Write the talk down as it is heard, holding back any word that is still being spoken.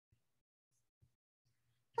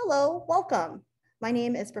Hello, welcome. My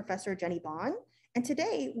name is Professor Jenny Bond, and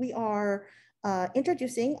today we are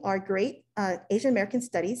introducing our great Asian American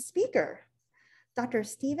Studies speaker, Dr.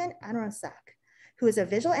 Stephen Arounsack, who is a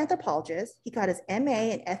visual anthropologist. He got his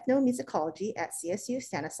MA in ethnomusicology at CSU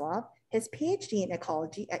Stanislav, his PhD in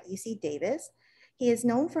ecology at UC Davis. He is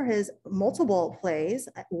known for his multiple plays,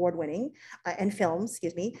 award-winning, and films,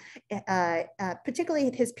 particularly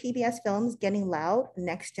his PBS films, Getting Loud,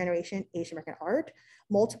 Next Generation Asian American Art,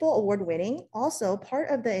 multiple award-winning, also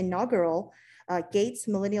part of the inaugural Gates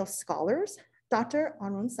Millennial Scholars. Dr.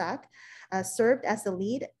 Arounsack served as the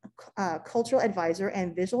lead cultural advisor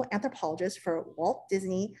and visual anthropologist for Walt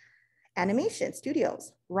Disney Animation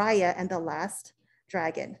Studios, Raya and the Last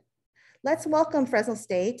Dragon. Let's welcome Fresno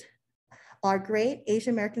State, our great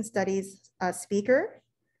Asian American Studies speaker,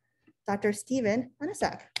 Dr. Stephen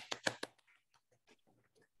Arounsack.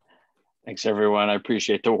 Thanks, everyone. I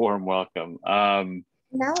appreciate the warm welcome.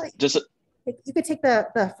 Now, you could take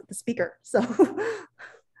the speaker. So,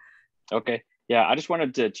 okay. Yeah, I just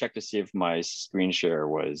wanted to check to see if my screen share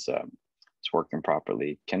was it's working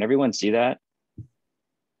properly. Can everyone see that?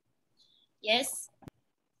 Yes.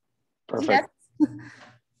 Perfect. Yes.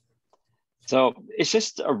 So it's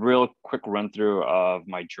just a real quick run through of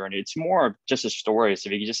my journey. It's more just a story. So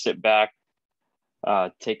if you can just sit back,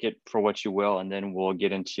 take it for what you will, and then we'll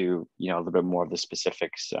get into a little bit more of the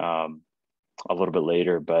specifics a little bit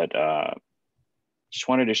later. But just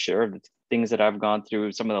wanted to share the things that I've gone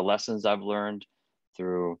through, some of the lessons I've learned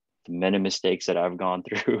through the many mistakes that I've gone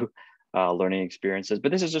through, learning experiences.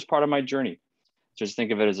 But this is just part of my journey. Just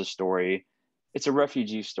think of it as a story. It's a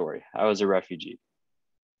refugee story. I was a refugee.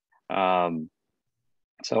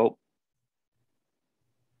 So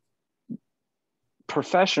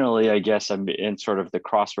professionally, I guess I'm in sort of the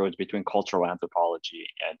crossroads between cultural anthropology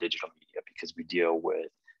and digital media, because we deal with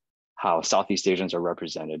how Southeast Asians are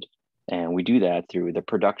represented. And we do that through the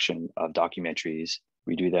production of documentaries.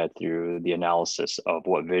 We do that through the analysis of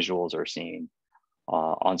what visuals are seen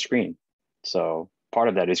on screen. So part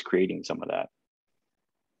of that is creating some of that.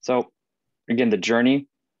 So again, the journey.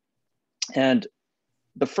 And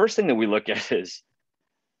the first thing that we look at is,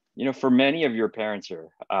 for many of your parents here,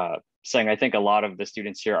 saying, I think a lot of the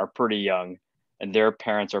students here are pretty young and their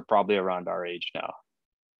parents are probably around our age now.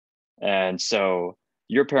 And so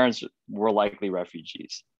your parents were likely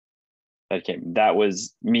refugees. That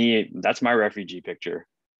was me. That's my refugee picture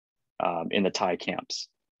in the Thai camps.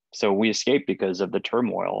 So we escaped because of the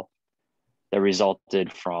turmoil that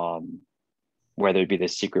resulted from whether it be the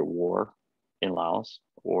secret war in Laos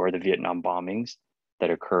or the Vietnam bombings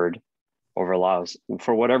that occurred over Laos.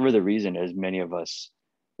 For whatever the reason is, many of us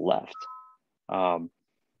left. And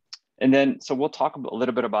then, so we'll talk a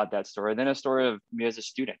little bit about that story. Then a story of me as a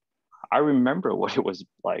student. I remember what it was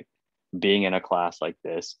like being in a class like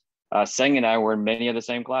this. Seng and I were in many of the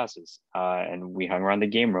same classes, and we hung around the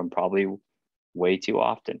game room probably way too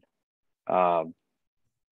often. But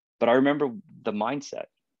I remember the mindset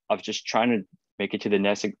of just trying to make it to the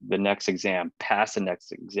next exam, pass the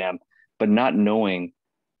next exam, but not knowing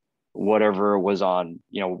whatever was on,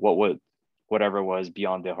 whatever was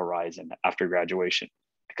beyond the horizon after graduation,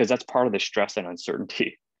 because that's part of the stress and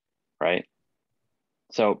uncertainty, right?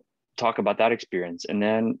 So talk about that experience, and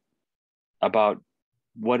then about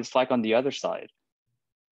what it's like on the other side,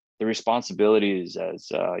 the responsibilities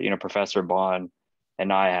as Professor Bond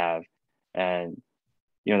and I have, and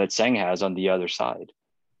that Seng has on the other side,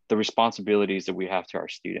 the responsibilities that we have to our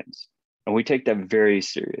students. And we take that very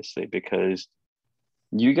seriously, because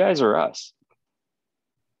you guys are us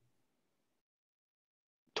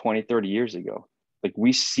 20, 30 years ago. Like,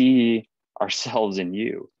 we see ourselves in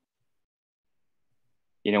you.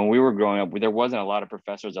 When we were growing up, there wasn't a lot of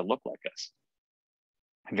professors that looked like us.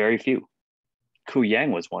 Very few. Ku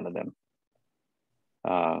Yang was one of them.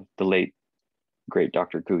 The late, great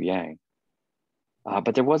Dr. Ku Yang.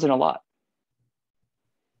 But there wasn't a lot.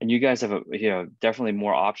 And you guys have definitely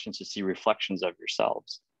more options to see reflections of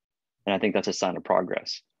yourselves. And I think that's a sign of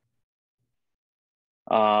progress.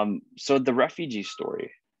 So the refugee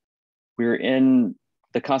story, we were in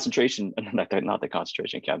the concentration, not the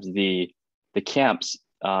concentration camps, the camps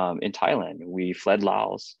in Thailand. We fled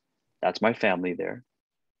Laos. That's my family there.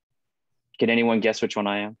 Can anyone guess which one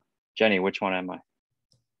I am? Jenny, which one am I?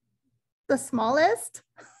 the smallest?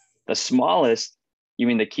 The smallest? You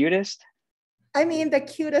mean the cutest? I mean, the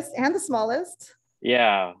cutest and the smallest.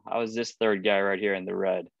 Yeah, I was this third guy right here in the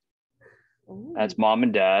red. Ooh. That's mom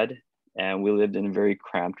and dad. And we lived in very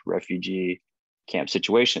cramped refugee camp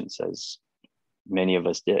situations, as many of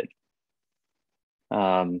us did.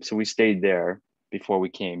 So we stayed there before we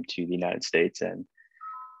came to the United States. And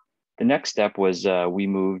the next step was we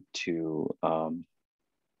moved to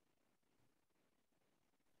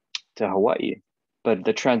Hawaii. But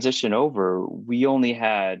the transition over, we only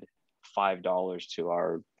had $5 to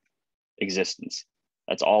our existence.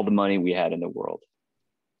 That's all the money we had in the world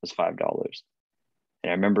was $5. And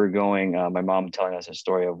I remember going, my mom telling us a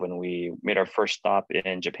story of when we made our first stop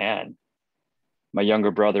in Japan. My younger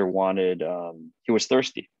brother wanted, he was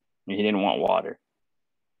thirsty and he didn't want water.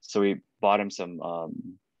 So we bought him some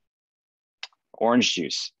orange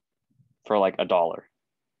juice for like $1.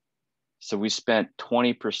 So we spent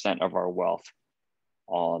 20% of our wealth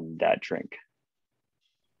on that drink.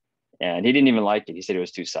 And he didn't even like it. He said it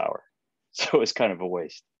was too sour. So it was kind of a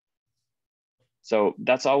waste. So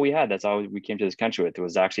that's all we had. That's all we came to this country with. It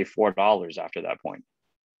was actually $4 after that point.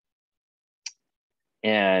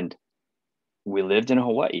 And we lived in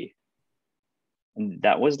Hawaii. And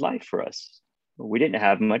that was life for us. We didn't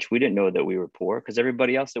have much. We didn't know that we were poor because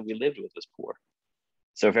everybody else that we lived with was poor.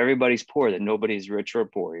 So if everybody's poor, then nobody's rich or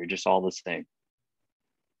poor. You're just all the same.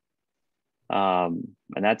 And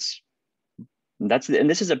this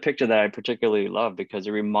is a picture that I particularly love because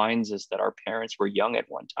it reminds us that our parents were young at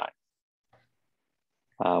one time.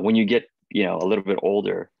 When you get, a little bit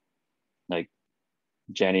older, like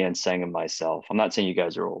Jenny and Sang and myself, I'm not saying you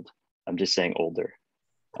guys are old. I'm just saying older.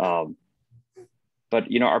 But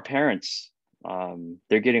our parents,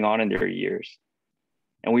 they're getting on in their years,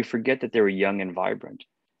 and we forget that they were young and vibrant.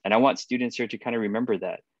 And I want students here to kind of remember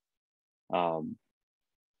that.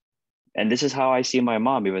 And this is how I see my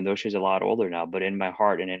mom, even though she's a lot older now, but in my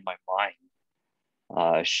heart and in my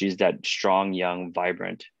mind, she's that strong, young,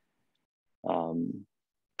 vibrant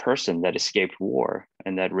person that escaped war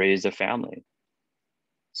and that raised a family.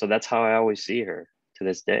 So that's how I always see her to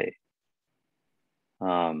this day.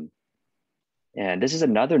 And this is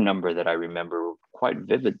another number that I remember quite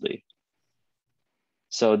vividly.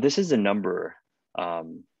 So this is a number,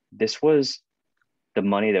 this was the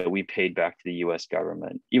money that we paid back to the US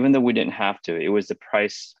government, even though we didn't have to. It was the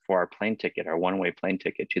price for our plane ticket, our one-way plane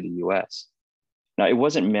ticket to the US. Now, it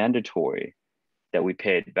wasn't mandatory that we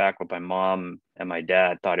paid back, but my mom and my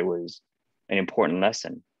dad thought it was an important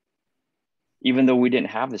lesson, even though we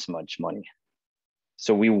didn't have this much money.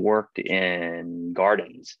 So we worked in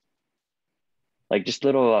gardens, like just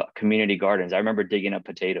little community gardens. I remember digging up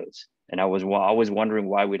potatoes, and I was wondering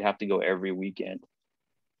why we'd have to go every weekend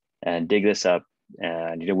and dig this up,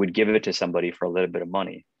 and we'd give it to somebody for a little bit of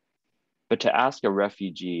money. But to ask a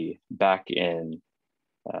refugee back in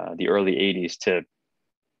the early 80s to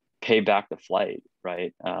pay back the flight,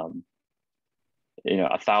 right?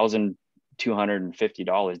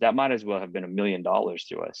 $1,250, that might as well have been $1 million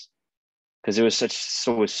to us, because it was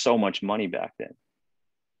so much money back then.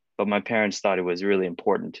 But my parents thought it was really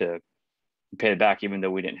important to pay it back, even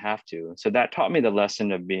though we didn't have to. So that taught me the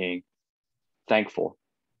lesson of being thankful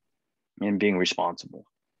and being responsible.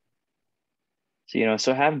 So,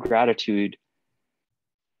 so have gratitude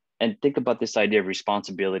and think about this idea of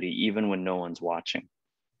responsibility, even when no one's watching.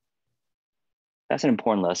 That's an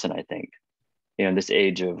important lesson, I think. In this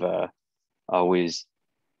age of always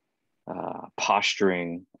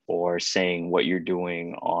posturing or saying what you're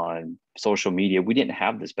doing on social media, we didn't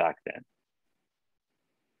have this back then.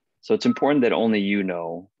 So it's important that only you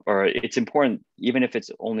know, or it's important even if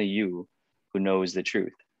it's only you who knows the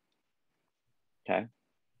truth. Okay.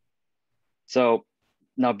 So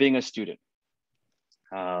now, being a student,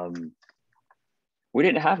 we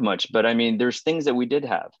didn't have much, but I mean, there's things that we did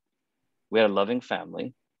have. We had a loving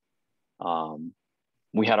family.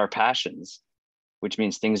 We had our passions, which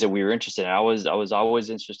means things that we were interested in. I was always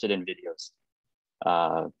interested in videos,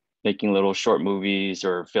 making little short movies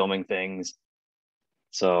or filming things.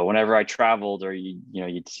 So whenever I traveled, or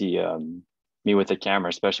you'd see me with a camera,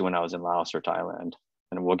 especially when I was in Laos or Thailand,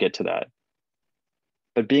 and we'll get to that.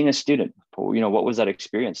 But being a student, what was that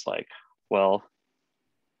experience like? Well,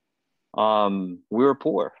 we were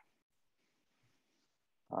poor,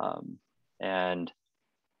 and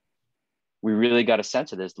we really got a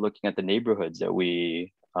sense of this looking at the neighborhoods that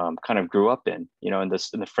we kind of grew up in, and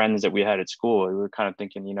the friends that we had at school. We were kind of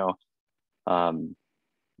thinking,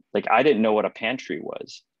 like I didn't know what a pantry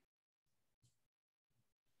was.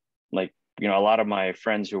 Like, a lot of my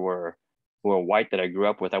friends who were white that I grew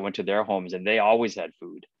up with, I went to their homes and they always had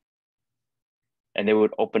food. And they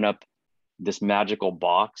would open up this magical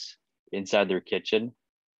box inside their kitchen,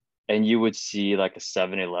 and you would see like a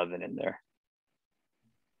 7-Eleven in there.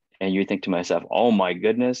 And you think to myself, oh my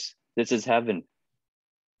goodness, this is heaven.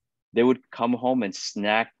 They would come home and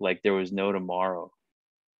snack like there was no tomorrow.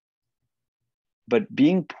 But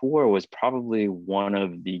being poor was probably one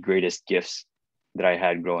of the greatest gifts that I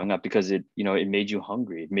had growing up, because it, you know, it made you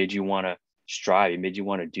hungry. It made you want to strive. It made you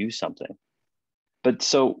want to do something. But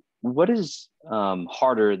so what is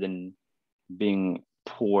harder than being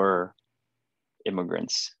poor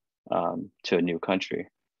immigrants to a new country?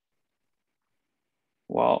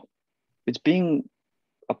 Well, it's being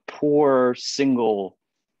a poor single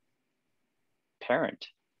parent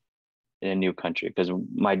in a new country, because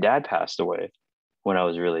my dad passed away when I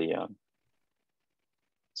was really young.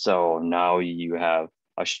 So now you have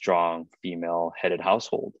a strong female headed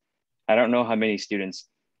household. I don't know how many students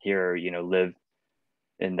here, you know, live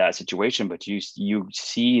in that situation, but you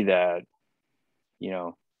see that, you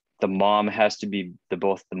know, the mom has to be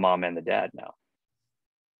both the mom and the dad now,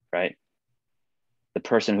 right? The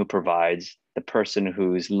person who provides, the person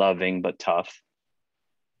who's loving but tough.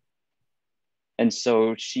 And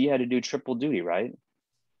so she had to do triple duty, right?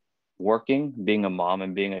 Working, being a mom,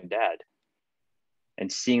 and being a dad,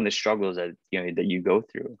 and seeing the struggles that, you know, that you go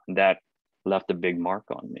through. And that left a big mark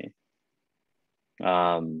on me.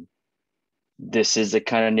 This is the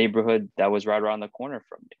kind of neighborhood that was right around the corner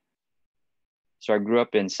from me. So I grew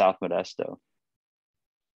up in South Modesto,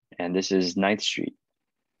 and this is 9th Street.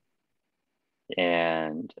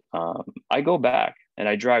 And I go back and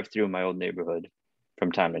I drive through my old neighborhood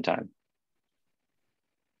from time to time.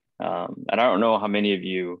 And I don't know how many of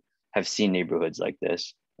you have seen neighborhoods like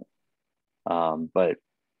this, but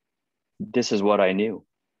this is what I knew.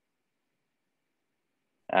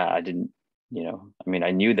 I didn't, you know, I mean,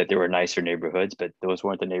 I knew that there were nicer neighborhoods, but those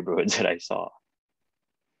weren't the neighborhoods that I saw.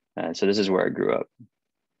 And so this is where I grew up.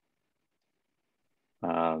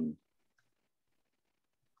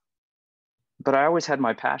 But I always had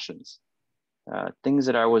my passions, things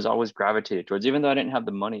that I was always gravitated towards, even though I didn't have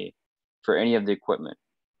the money for any of the equipment.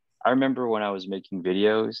 I remember when I was making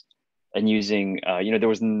videos and using, you know, there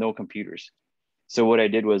was no computers. So what I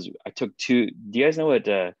did was I took do you guys know what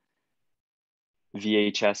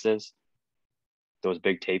VHS is? Those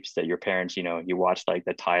big tapes that your parents, you know, you watch like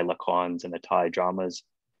the Thai lacons and the Thai dramas.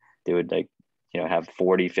 They would like, you know, have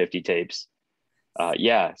 40, 50 tapes.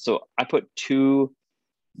 Yeah. So I put two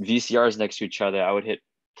VCRs next to each other. I would hit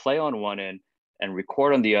play on one end and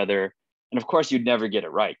record on the other. And of course, you'd never get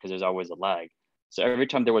it right because there's always a lag. So every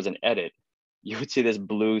time there was an edit, you would see this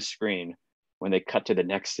blue screen when they cut to the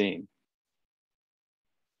next scene.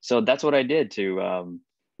 So that's what I did to, you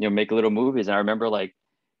know, make little movies. And I remember, like,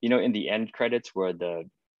 you know, in the end credits where the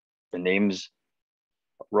names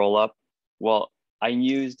roll up. Well, I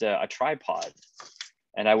used a tripod,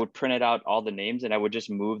 and I would print it out all the names, and I would just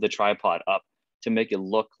move the tripod up to make it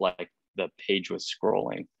look like the page was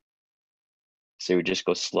scrolling. So it would just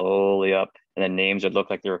go slowly up, and then names would look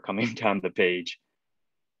like they were coming down the page.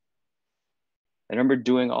 I remember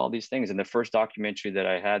doing all these things. And the first documentary that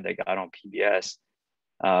I had that got on PBS,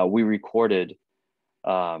 we recorded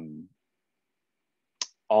all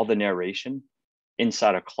the narration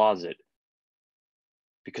inside a closet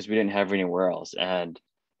because we didn't have anywhere else. And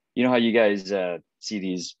you know how you guys see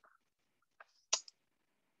these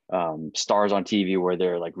stars on TV where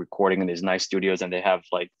they're like recording in these nice studios and they have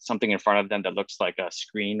like something in front of them that looks like a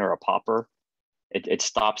screen or a popper. It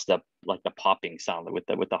stops the popping sound with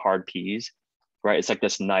the hard P's, right? It's like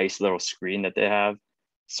this nice little screen that they have,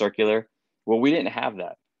 circular. Well, we didn't have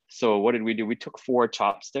that. So what did we do? We took 4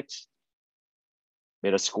 chopsticks,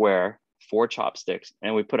 made a square, 4 chopsticks,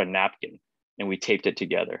 and we put a napkin and we taped it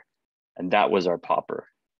together. And that was our popper.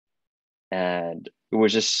 And it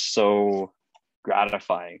was just so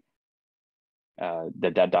gratifying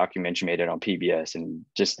that documentary made it on PBS. And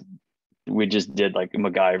we just did like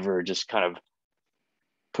MacGyver, just kind of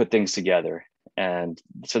put things together. And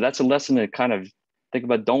so that's a lesson to kind of think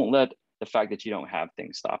about. Don't let the fact that you don't have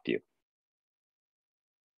things stop you.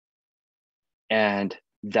 And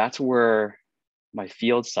that's where my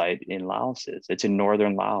field site in Laos is. It's in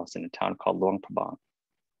northern Laos in a town called Luang Prabang.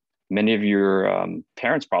 Many of your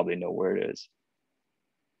parents probably know where it is.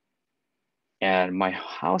 And my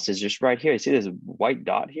house is just right here. You see this white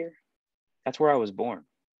dot here? That's where I was born.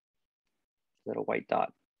 Little white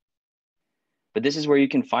dot. But this is where you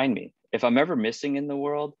can find me. If I'm ever missing in the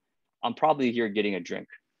world, I'm probably here getting a drink.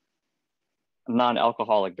 A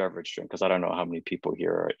non-alcoholic beverage drink, because I don't know how many people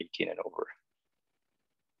here are 18 and over.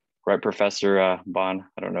 Right, Professor Bon?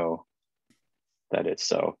 I don't know that it's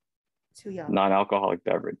so. Too young. Non-alcoholic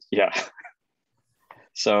beverage. Yeah.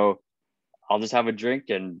 So I'll just have a drink,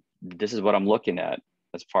 and this is what I'm looking at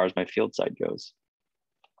as far as my field site goes.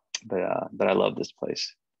 But I love this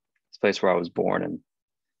place. This place where I was born,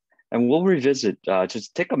 and we'll revisit.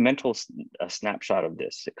 Just take a mental snapshot of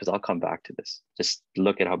this because I'll come back to this. Just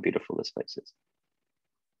look at how beautiful this place is.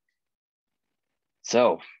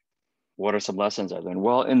 So what are some lessons I learned?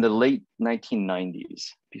 Well, in the late 1990s,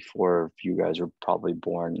 before you guys were probably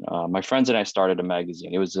born, my friends and I started a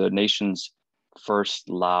magazine. It was the nation's first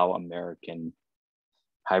Lao American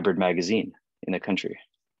hybrid magazine in the country.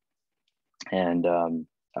 And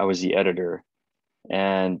I was the editor.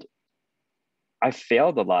 And I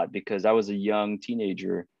failed a lot because I was a young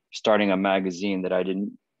teenager starting a magazine that I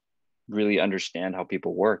didn't really understand how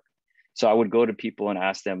people work. So I would go to people and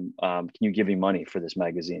ask them, can you give me money for this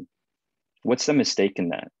magazine? What's the mistake in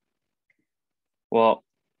that? Well,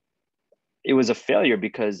 it was a failure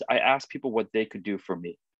because I asked people what they could do for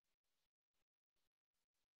me.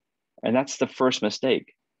 And that's the first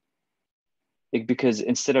mistake. Because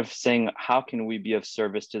instead of saying, how can we be of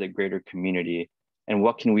service to the greater community and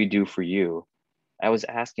what can we do for you? I was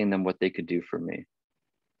asking them what they could do for me.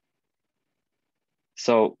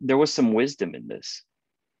 So there was some wisdom in this.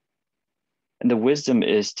 And the wisdom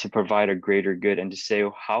is to provide a greater good and to say,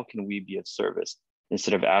 oh, how can we be of service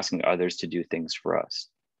instead of asking others to do things for us?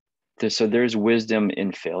 So there's wisdom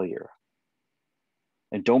in failure.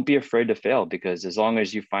 And don't be afraid to fail, because as long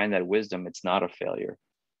as you find that wisdom, it's not a failure.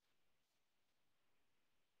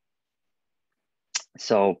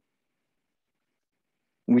 So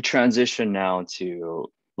we transition now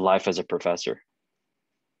to life as a professor.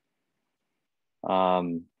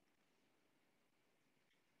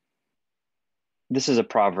 This is a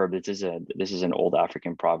proverb. This is an old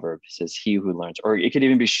African proverb. It says, "He who learns," or it could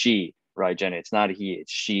even be she, right, Jenny? It's not he.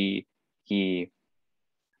 It's she, he.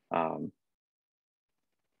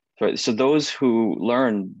 So those who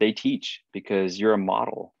learn, they teach, because you're a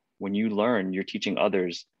model. When you learn, you're teaching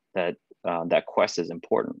others that that quest is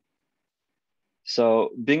important. So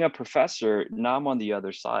being a professor, now I'm on the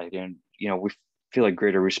other side, and we feel a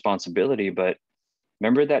greater responsibility. But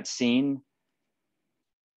remember that scene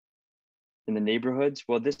in the neighborhoods?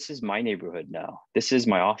 Well, this is my neighborhood now. This is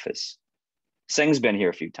my office. Seng's been here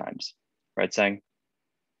a few times, right, Seng?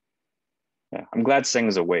 Yeah, I'm glad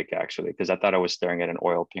Seng's awake, actually, because I thought I was staring at an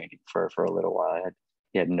oil painting for a little while.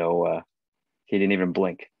 He had no, he didn't even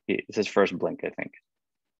blink. It's his first blink, I think.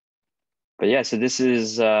 But yeah, so this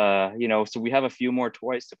is, so we have a few more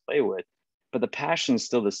toys to play with, but the passion's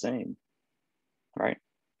still the same, right?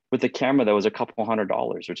 With the camera, that was a couple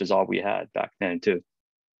 $100, which is all we had back then, too.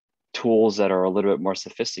 Tools that are a little bit more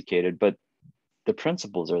sophisticated, but the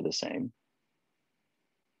principles are the same.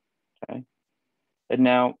 Okay. And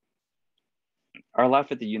now, our life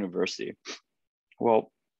at the university.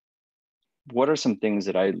 Well, what are some things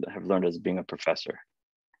that I have learned as being a professor?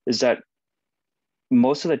 Is that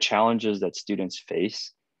most of the challenges that students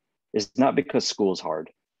face is not because school is hard.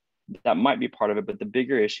 That might be part of it, but the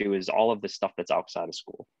bigger issue is all of the stuff that's outside of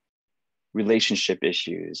school. Relationship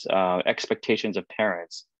issues, expectations of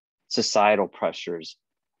parents, societal pressures,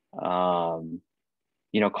 cultural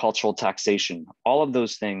taxation. All of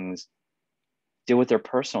those things deal with their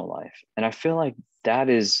personal life. And I feel like that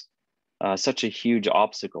is such a huge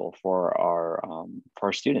obstacle for our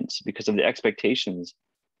students, because of the expectations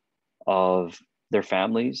of their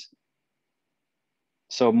families.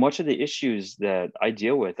 So much of the issues that I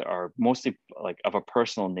deal with are mostly like of a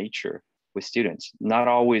personal nature with students, not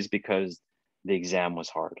always because the exam was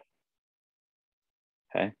hard.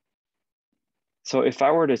 Okay. So if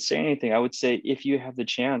I were to say anything, I would say, if you have the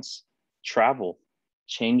chance, travel,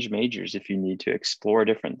 change majors if you need to, explore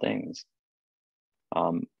different things.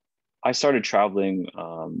 I started traveling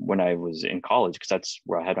when I was in college, because that's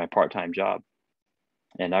where I had my part-time job.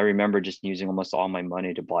 And I remember just using almost all my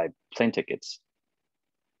money to buy plane tickets.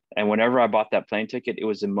 And whenever I bought that plane ticket, it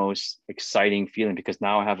was the most exciting feeling, because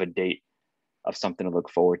now I have a date of something to look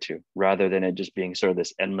forward to, rather than it just being sort of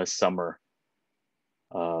this endless summer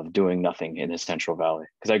of doing nothing in the Central Valley,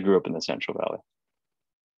 because I grew up in the Central Valley.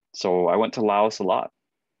 So I went to Laos a lot,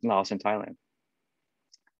 Laos and Thailand.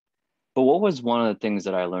 But what was one of the things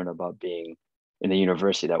that I learned about being in the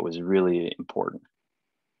university that was really important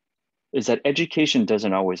is that education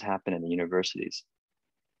doesn't always happen in the universities.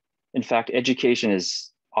 In fact, education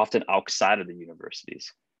is often outside of the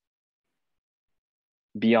universities,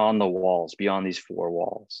 beyond the walls, beyond these four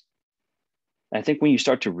walls. And I think when you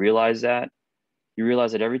start to realize that, you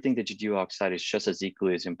realize that everything that you do outside is just as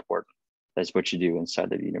equally as important as what you do inside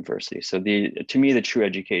the university. So to me, the true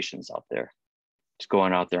education is out there, just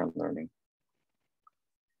going out there and learning.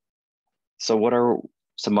 So what are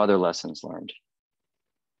some other lessons learned?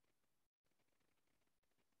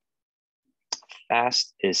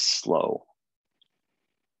 Fast is slow.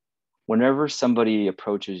 Whenever somebody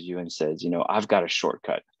approaches you and says, I've got a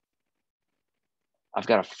shortcut, I've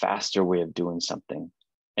got a faster way of doing something,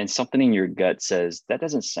 and something in your gut says, that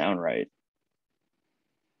doesn't sound right,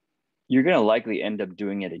 you're going to likely end up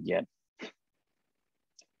doing it again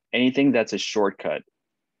Anything that's a shortcut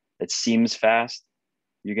that seems fast,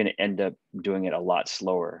 you're going to end up doing it a lot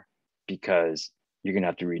slower because you're going to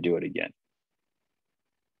have to redo it again.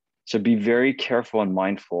 So be very careful and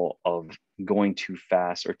mindful of going too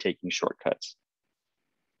fast or taking shortcuts.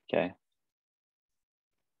 Okay.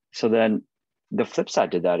 So then the flip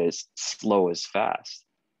side to that is slow is fast.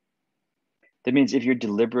 That means if you're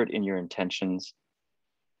deliberate in your intentions,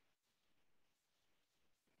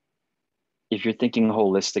 if you're thinking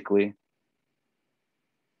holistically,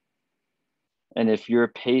 and if your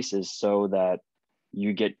pace is so that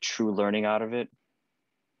you get true learning out of it,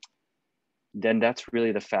 then that's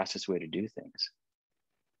really the fastest way to do things.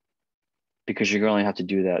 Because you're going to have to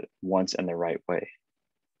do that once in the right way.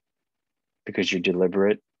 Because you're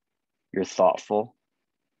deliberate, you're thoughtful.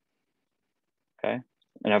 Okay.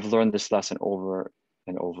 And I've learned this lesson over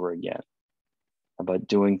and over again about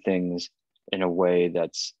doing things in a way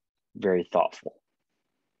that's very thoughtful.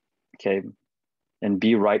 Okay. And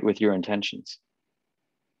be right with your intentions.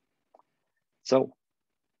 So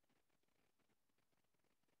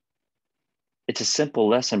it's a simple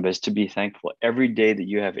lesson, but it's to be thankful. Every day that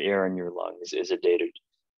you have air in your lungs is a day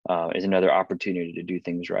to, is another opportunity to do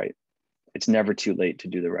things right. It's never too late to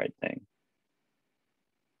do the right thing.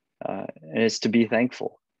 And it's to be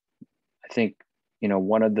thankful. I think,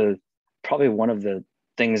 probably one of the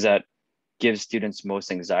things that gives students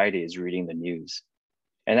most anxiety is reading the news.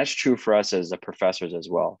 And that's true for us as the professors as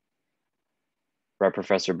well. Right,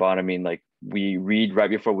 Professor Bond? I mean, like, we read right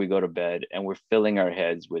before we go to bed and we're filling our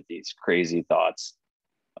heads with these crazy thoughts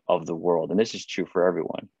of the world. And this is true for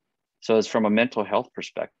everyone. So it's from a mental health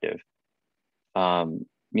perspective,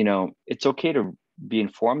 it's okay to be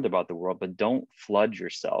informed about the world, but don't flood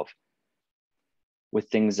yourself with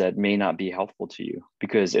things that may not be helpful to you,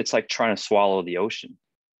 because it's like trying to swallow the ocean.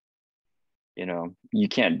 You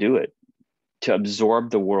can't do it. To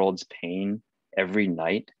absorb the world's pain every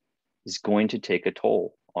night is going to take a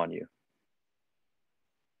toll on you.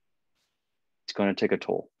 It's going to take a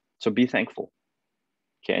toll. So be thankful.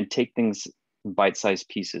 Okay. And take things bite-sized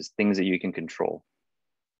pieces, things that you can control.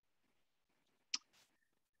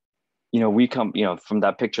 We come, from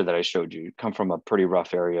that picture that I showed you, come from a pretty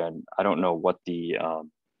rough area. And I don't know what the,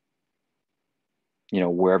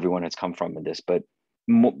 where everyone has come from in this, but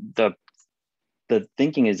the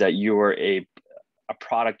thinking is that you are a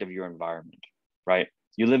product of your environment, right?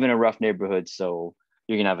 You live in a rough neighborhood, so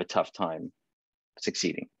you're going to have a tough time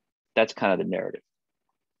succeeding. That's kind of the narrative,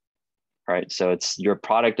 right? So you're a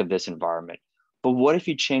product of this environment. But what if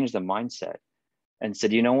you change the mindset and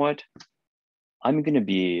said, you know what? I'm going to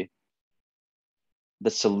be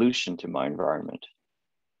the solution to my environment.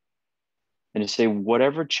 And to say,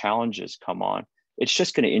 whatever challenges come on, it's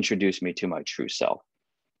just going to introduce me to my true self.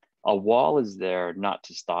 A wall is there not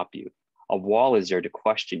to stop you. A wall is there to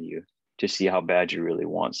question you, to see how bad you really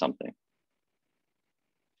want something.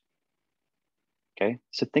 Okay,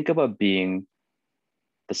 so think about being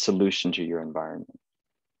the solution to your environment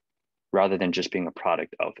rather than just being a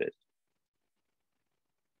product of it.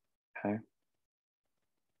 Okay.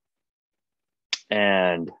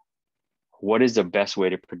 And what is the best way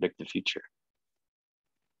to predict the future?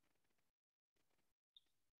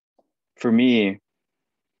 For me,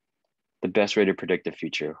 the best way to predict the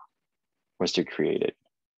future was to create it.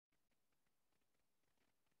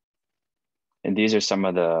 And these are some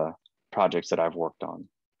of the projects that I've worked on.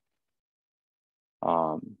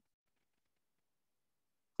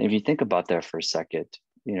 If you think about that for a second,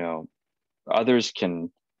 others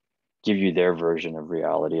can give you their version of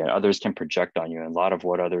reality and others can project on you. And a lot of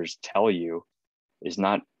what others tell you is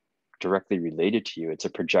not directly related to you. It's a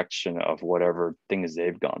projection of whatever things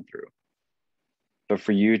they've gone through. But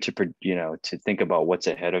for you to think about what's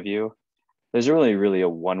ahead of you, there's really a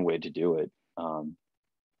one way to do it.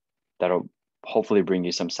 That'll hopefully bring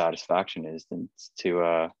you some satisfaction, is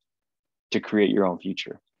to create your own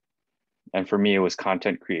future. And for me, it was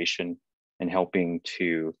content creation and helping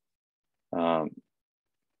to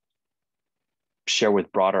share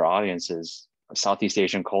with broader audiences Southeast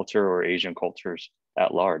Asian culture or Asian cultures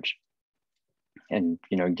at large, and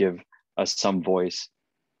give us some voice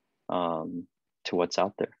to what's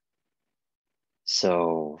out there.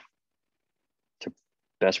 So the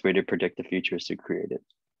best way to predict the future is to create it.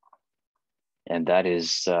 And that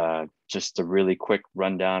is just a really quick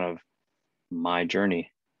rundown of my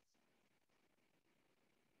journey.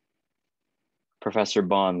 Professor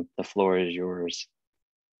Bond, the floor is yours.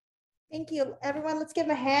 Thank you, everyone. Let's give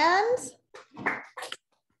him a hand.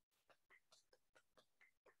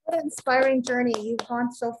 What an inspiring journey you've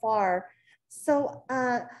gone so far. So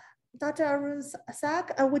Dr.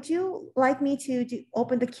 Arounsack, would you like me to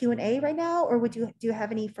open the Q&A right now, or do you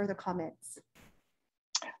have any further comments?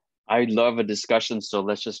 I love a discussion, so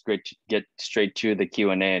let's just get straight to the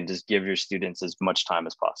Q&A and just give your students as much time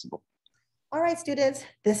as possible. All right, students,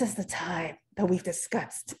 this is the time that we've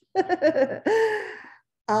discussed.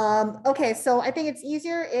 Okay, so I think it's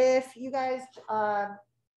easier if you guys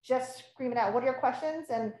just scream it out. What are your questions?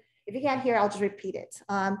 And if you can't hear, I'll just repeat it.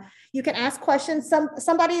 You can ask questions.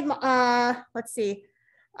 Somebody, let's see.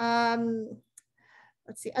 Anu,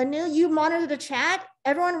 you monitor the chat.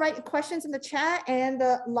 Everyone write questions in the chat, and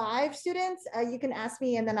the live students, you can ask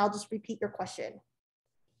me and then I'll just repeat your question.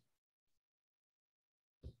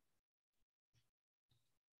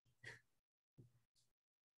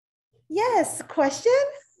 Yes, question?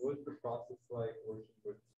 What was the process like working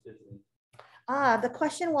with Disney? The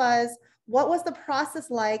question was, what was the process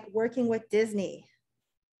like working with Disney?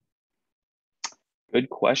 Good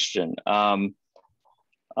question.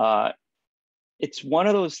 It's one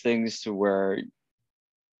of those things to where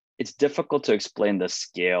it's difficult to explain the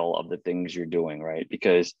scale of the things you're doing, right?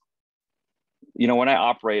 Because, you know, when I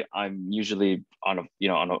operate, I'm usually on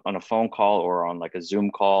a phone call or on like a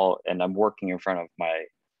Zoom call, and I'm working in front of my,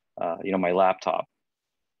 my laptop,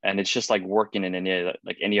 and it's just like working in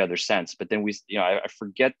any other sense. But then I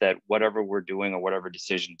forget that whatever we're doing or whatever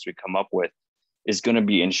decisions we come up with is going to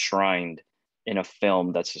be enshrined in a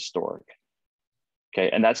film that's historic. Okay,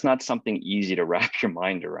 and that's not something easy to wrap your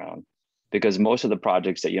mind around, because most of the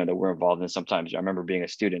projects that that we're involved in, sometimes I remember being a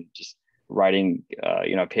student just writing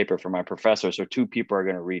a paper for my professor, so 2 people are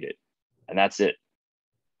going to read it, and that's it,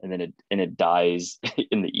 and then it dies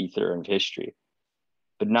in the ether of history.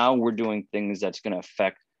 But now we're doing things that's going to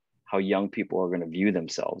affect how young people are going to view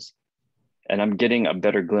themselves, and I'm getting a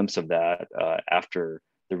better glimpse of that after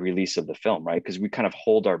the release of the film, right? Because we kind of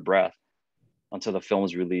hold our breath until the film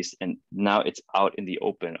is released, and now it's out in the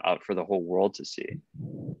open, out for the whole world to see.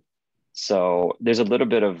 So there's a little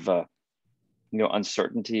bit of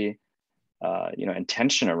uncertainty, and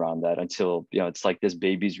tension around that until it's like this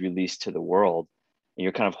baby's released to the world, and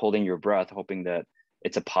you're kind of holding your breath, hoping that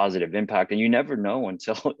it's a positive impact, and you never know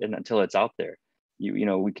until it's out there.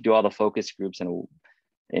 We could do all the focus groups and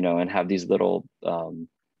have these little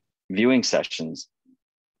viewing sessions,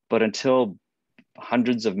 but until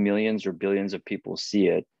hundreds of millions or billions of people see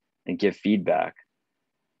it and give feedback,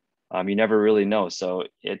 you never really know. So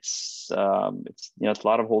it's a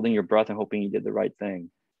lot of holding your breath and hoping you did the right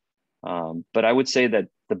thing. But I would say that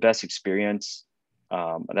the best experience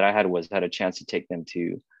that I had a chance to take them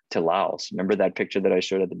to Laos. Remember that picture that I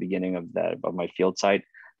showed at the beginning of my field site?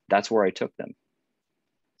 That's where I took them.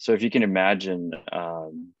 So if you can imagine,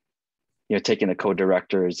 taking the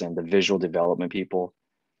co-directors and the visual development people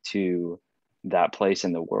to that place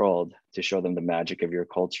in the world to show them the magic of your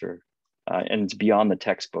culture, and it's beyond the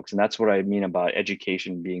textbooks. And that's what I mean about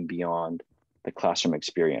education being beyond the classroom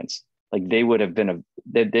experience. Like they would have been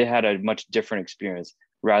they had a much different experience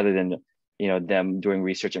rather than them doing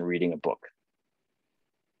research and reading a book.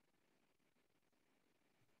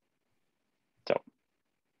 So,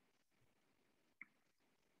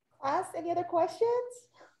 Class, any other questions?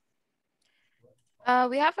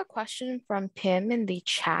 We have a question from Pim in the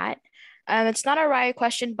chat. It's not a Raya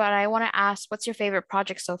question, but I want to ask, what's your favorite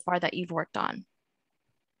project so far that you've worked on?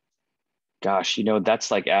 Gosh,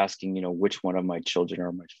 that's like asking, which one of my children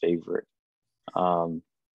are my favorite.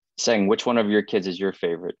 Saying which one of your kids is your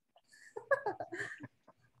favorite.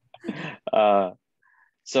 I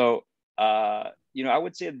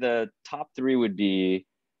would say the top 3 would be,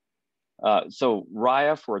 so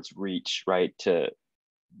Raya for its reach, right? To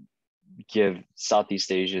give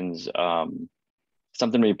Southeast Asians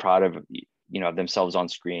something to be proud of, of themselves on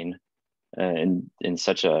screen, in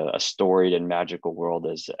such a storied and magical world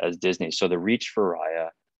as Disney. So the reach for Raya,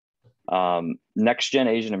 next gen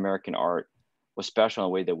Asian American art was special in a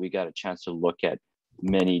way that we got a chance to look at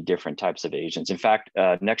many different types of Asians. In fact,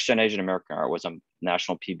 next gen Asian American art was on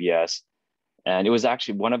national PBS, and it was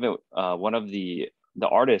actually one of the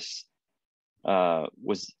artists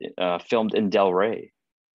was filmed in Del Rey,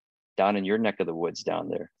 down in your neck of the woods down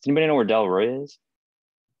there. Does anybody know where Del Rey is?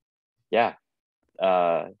 Yeah.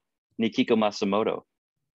 Nikiko Masumoto,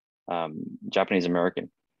 Japanese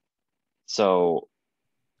American. So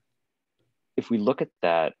if we look at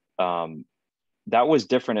that, that was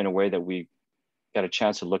different in a way that we got a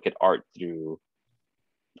chance to look at art through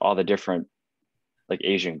all the different like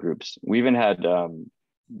Asian groups. We even had,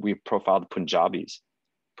 we profiled Punjabis,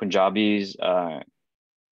 Khmer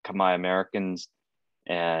Americans,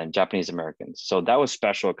 and Japanese Americans. So that was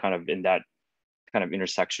special kind of in that kind of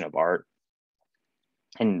intersection of art.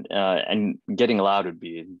 and Getting Loud would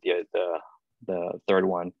be the third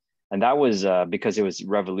one, and that was because it was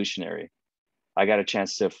revolutionary. I got a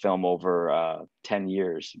chance to film over 10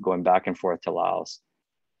 years, going back and forth to Laos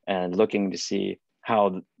and looking to see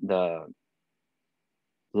how the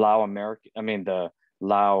the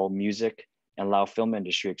Lao music and Lao film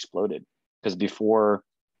industry exploded. Because before,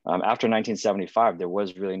 after 1975, there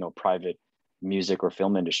was really no private music or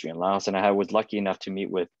film industry in Laos. And I was lucky enough to meet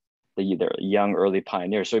with the young early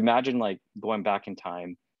pioneers. So imagine like going back in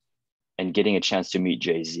time and getting a chance to meet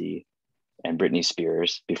Jay-Z and Britney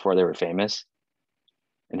Spears before they were famous,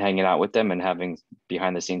 and hanging out with them and having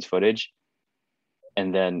behind the scenes footage,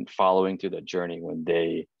 and then following through the journey when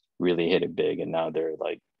they really hit it big and now they're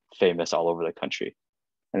like famous all over the country.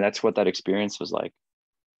 And that's what that experience was like.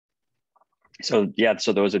 So yeah,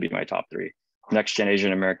 so those would be my top three: Next Gen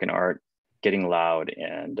Asian American Art, Getting Loud,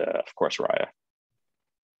 and of course Raya.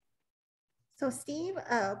 So Steve,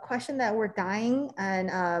 a question that we're dying,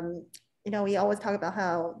 and we always talk about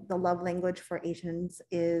how the love language for Asians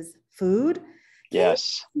is food. Can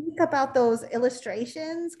Yes. you speak about those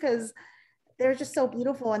illustrations? Because they're just so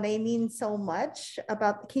beautiful and they mean so much.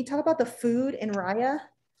 Can you talk about the food in Raya?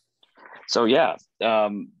 So yeah,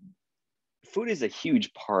 food is a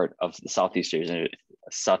huge part of the Southeast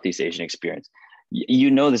Asian experience.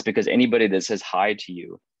 You know this because anybody that says hi to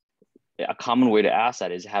you, a common way to ask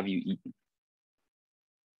that is, have you eaten?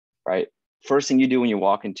 Right? First thing you do when you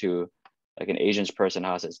walk into like an Asian person's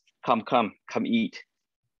house is come eat.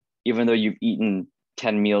 Even though you've eaten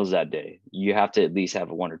 10 meals that day, you have to at least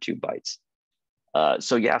have one or two bites.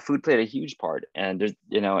 So yeah, food played a huge part. And there's,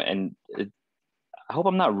 I hope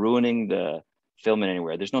I'm not ruining the film in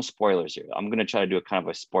anywhere. There's no spoilers here. I'm going to try to do a kind of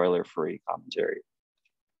a spoiler-free commentary.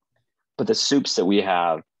 But the soups that we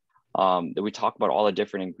have, that we talk about all the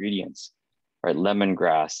different ingredients, right?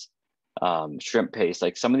 Lemongrass, shrimp paste,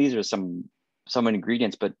 like some of these are some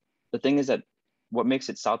ingredients, but the thing is that what makes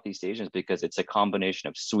it Southeast Asian is because it's a combination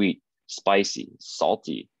of sweet, spicy,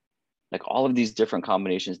 salty, like all of these different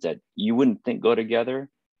combinations that you wouldn't think go together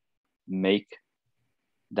make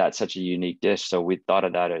that such a unique dish. So we thought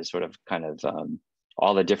of that as sort of kind of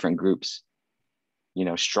all the different groups,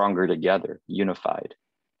 stronger together, unified.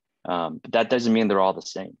 But that doesn't mean they're all the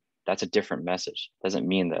same. That's a different message. Doesn't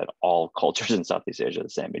mean that all cultures in Southeast Asia are the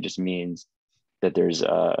same. It just means that there's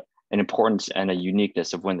an importance and a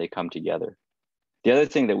uniqueness of when they come together. The other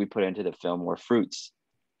thing that we put into the film were fruits.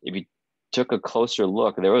 If you took a closer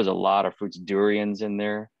look, there was a lot of fruits, durians in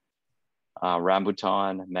there,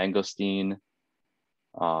 rambutan, mangosteen,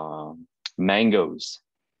 mangoes.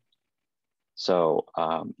 So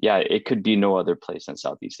yeah, it could be no other place in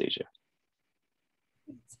Southeast Asia.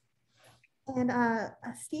 And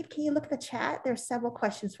Steve, can you look at the chat? There's several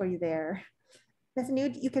questions for you there. Ms.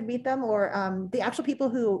 Nude, you can read them, or the actual people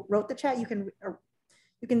who wrote the chat, you can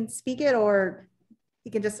speak it, or you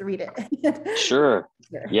can just read it. Sure.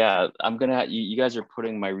 Yeah, I'm gonna. You guys are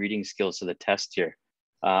putting my reading skills to the test here.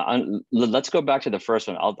 Let's go back to the first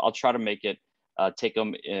one. I'll try to make it take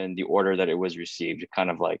them in the order that it was received, kind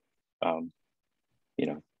of like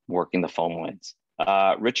working the phone lines.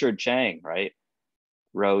 Richard Chang, right,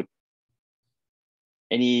 wrote,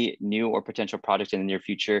 any new or potential projects in the near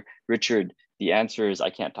future? Richard, the answer is I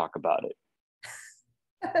can't talk about it.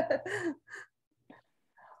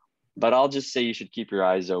 But I'll just say you should keep your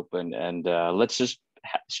eyes open, and let's just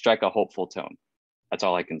strike a hopeful tone. That's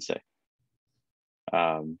all I can say.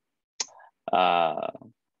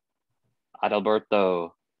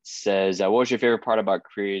 Adalberto says, what was your favorite part about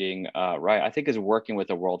creating Raya? I think is working with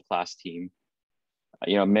a world-class team.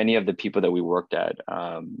 Many of the people that we worked at,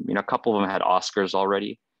 a couple of them had Oscars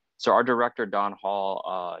already. So our director, Don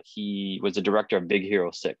Hall, he was the director of Big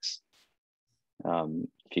Hero 6.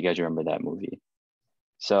 If you guys remember that movie.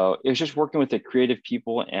 So it was just working with the creative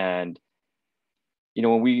people. And,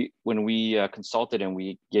 when we consulted and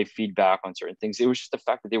we gave feedback on certain things, it was just the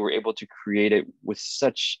fact that they were able to create it with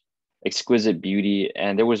such exquisite beauty.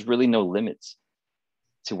 And there was really no limits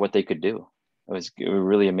to what they could do. It was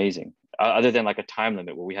really amazing. Other than like a time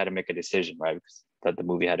limit where we had to make a decision, right? Because that the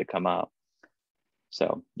movie had to come out.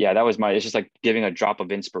 So yeah, that was it's just like giving a drop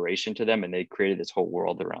of inspiration to them, and they created this whole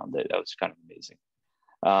world around it. That was kind of amazing.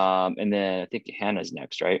 And then I think Hannah's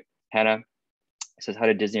next, right? Hannah says, how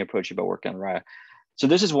did Disney approach you about working on Raya? So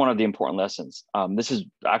this is one of the important lessons. This is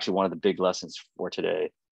actually one of the big lessons for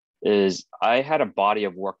today, is I had a body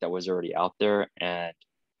of work that was already out there, and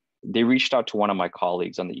they reached out to one of my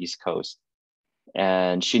colleagues on the East Coast,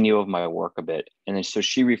 and she knew of my work a bit. And then, so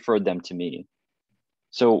she referred them to me.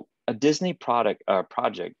 So a Disney project,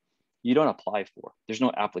 you don't apply for. There's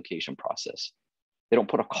no application process. they don't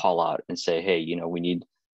put a call out and say, hey, we need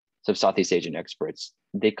some Southeast Asian experts.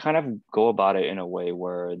 They kind of go about it in a way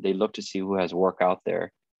where they look to see who has work out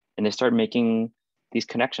there, and they start making these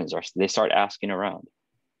connections, or they start asking around.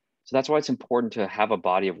 So that's why it's important to have a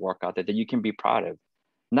body of work out there that you can be proud of,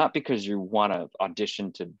 not because you want to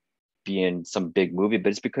audition to be in some big movie, but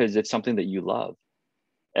it's because it's something that you love.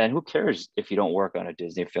 And who cares if you don't work on a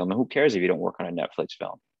Disney film, and who cares if you don't work on a Netflix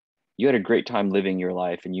film? You had a great time living your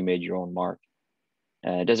life and you made your own mark.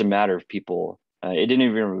 And it doesn't matter if people, it didn't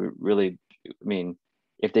even really, I mean,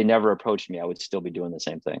 if they never approached me, I would still be doing the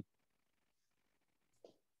same thing.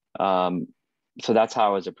 So that's how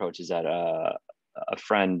I was approached, is that a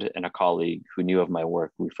friend and a colleague who knew of my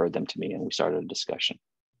work referred them to me, and we started a discussion.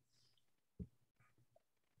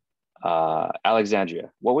 Alexandria,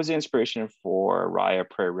 what was the inspiration for Raya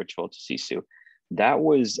prayer ritual to Sisu? That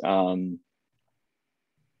was kind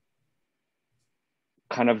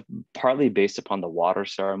of partly based upon the water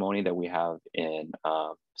ceremony that we have in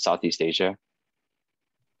Southeast Asia,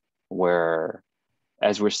 where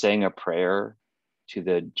as we're saying a prayer to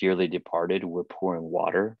the dearly departed, we're pouring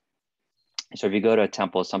water. So if you go to a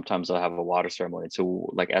temple, sometimes they'll have a water ceremony. So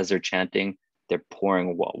like as they're chanting, they're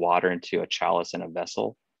pouring water into a chalice and a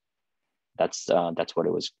vessel. That's what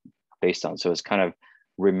it was based on. So it's kind of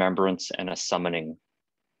remembrance and a summoning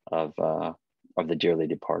of the dearly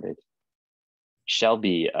departed.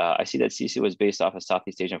 Shelby, I see that Sisu was based off of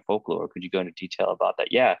Southeast Asian folklore. Could you go into detail about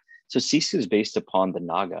that? Yeah, so Sisu is based upon the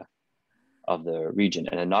Naga of the region,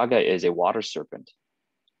 and the Naga is a water serpent.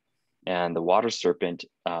 And the water serpent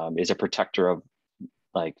is a protector of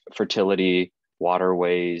like fertility,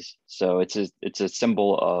 waterways. So it's a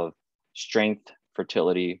symbol of strength,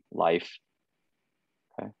 fertility, life.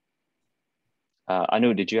 Okay.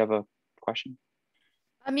 Anu, did you have a question?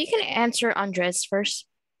 You can answer Andres first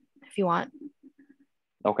if you want.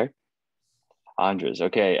 Okay. Andres,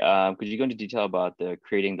 okay. Could you go into detail about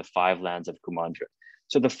creating the 5 lands of Kumandra?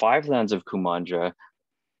 So the 5 lands of Kumandra,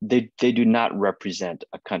 they do not represent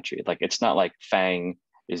a country. Like it's not like Fang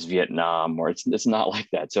is Vietnam, or it's not like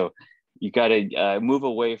that. So you got to move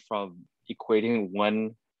away from equating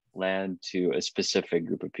one land to a specific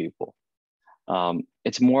group of people.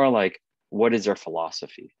 It's more like, what is their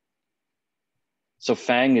philosophy? So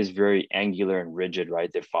Fang is very angular and rigid,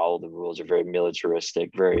 right? They follow the rules, are very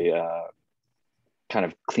militaristic, very kind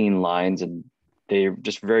of clean lines, and they're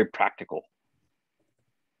just very practical,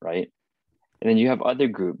 right? And then you have other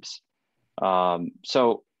groups.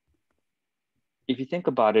 So if you think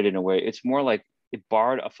about it in a way, it's more like it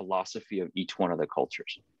borrowed a philosophy of each one of the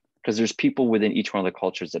cultures, because there's people within each one of the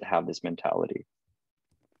cultures that have this mentality.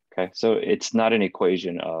 Okay, so it's not an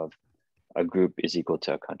equation of a group is equal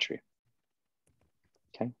to a country.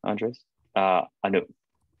 Okay, Andres? Anu.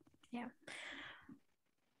 Yeah.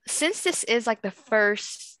 Since this is like the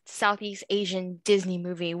first Southeast Asian Disney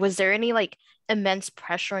movie, was there any like immense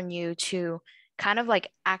pressure on you to kind of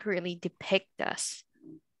like accurately depict us?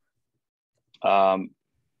 I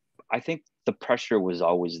think the pressure was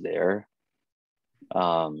always there.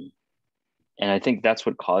 And I think that's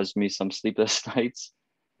what caused me some sleepless nights,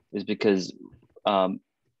 is because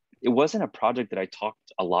it wasn't a project that I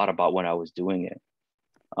talked a lot about when I was doing it.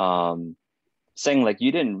 Saying like,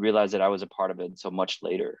 you didn't realize that I was a part of it so much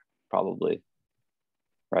later, probably,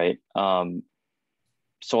 right?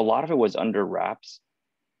 So a lot of it was under wraps,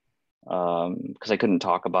 because I couldn't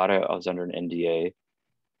talk about it. I was under an NDA.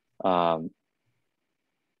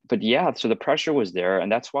 But yeah, so the pressure was there,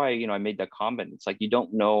 and that's why I made that comment. It's like, you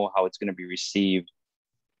don't know how it's going to be received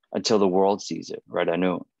until the world sees it, right? I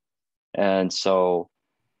knew. And so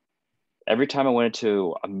every time I went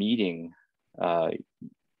into a meeting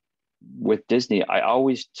with Disney, I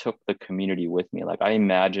always took the community with me. Like I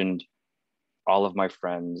imagined all of my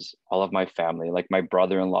friends, all of my family, like my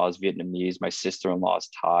brother-in-law is Vietnamese, my sister-in-law is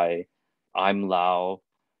Thai, I'm Lao,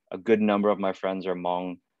 a good number of my friends are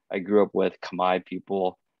Hmong. I grew up with Khmer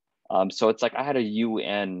people. So it's like I had a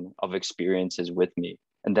UN of experiences with me,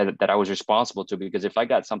 and that I was responsible to, because if I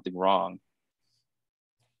got something wrong,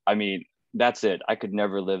 I mean, that's it. I could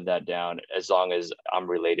never live that down as long as I'm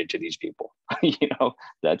related to these people.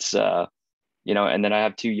 That's, and then I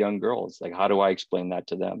have 2 young girls. Like, how do I explain that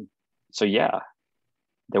to them? So yeah,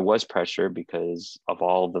 there was pressure because of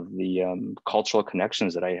all of the cultural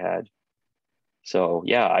connections that I had. So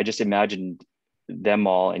yeah, I just imagined them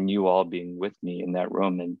all and you all being with me in that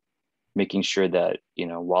room, and making sure that,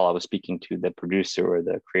 while I was speaking to the producer or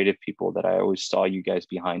the creative people, that I always saw you guys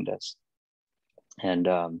behind us. And,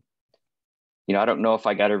 I don't know if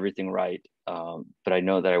I got everything right, but I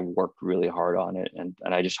know that I worked really hard on it. And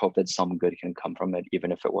I just hope that some good can come from it,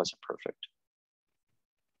 even if it wasn't perfect.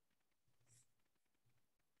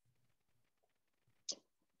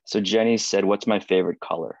 So Jenny said, what's my favorite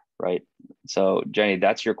color, right? So Jenny,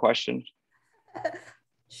 that's your question.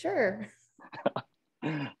 Sure.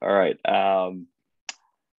 All right.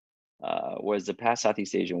 Was the past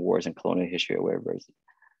Southeast Asian wars and colonial history aware of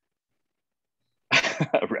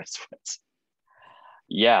red sweats?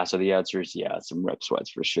 Yeah, so the answer is yeah, some red sweats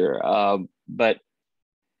for sure. But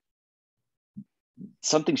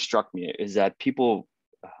something struck me is that people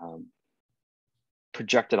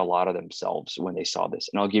projected a lot of themselves when they saw this.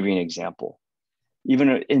 And I'll give you an example,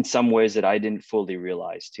 even in some ways that I didn't fully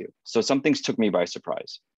realize too. So some things took me by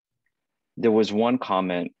surprise. There was one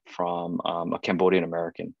comment from a Cambodian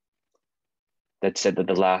American that said that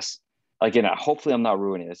the last, again, hopefully I'm not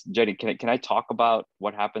ruining this. Jenny, can I talk about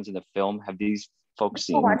what happens in the film? Have these folks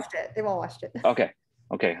They've all seen? watched it. They've all watched it. Okay.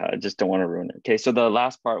 I just don't want to ruin it. Okay, so the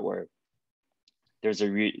last part where there's the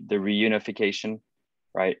reunification,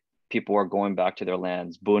 right? People are going back to their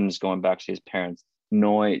lands. Bun's going back to his parents.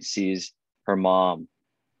 Noi sees her mom,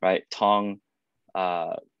 right? Tong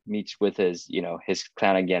meets with his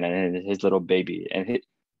clan again and his little baby. And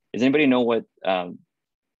does anybody know what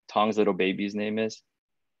Tong's little baby's name is?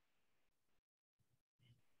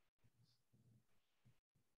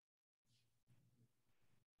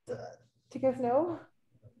 Do you guys know?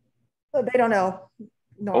 Oh, they don't know.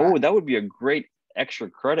 Oh, that would be a great extra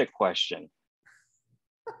credit question.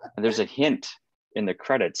 And there's a hint in the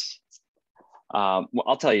credits. Well,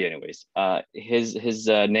 I'll tell you anyways. His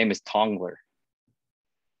name is Tongler.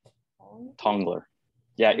 Tongler.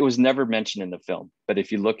 Yeah, it was never mentioned in the film, but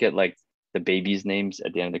if you look at like the babies' names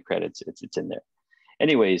at the end of the credits, it's in there.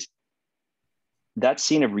 Anyways, that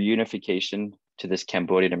scene of reunification to this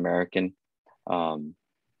Cambodian American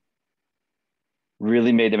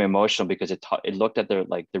really made them emotional because it looked at the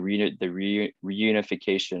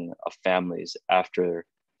reunification of families after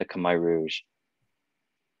the Khmer Rouge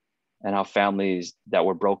and how families that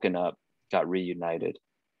were broken up got reunited.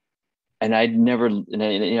 And I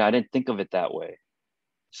didn't think of it that way.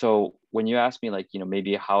 So when you ask me, like,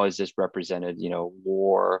 maybe how is this represented,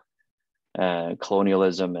 war,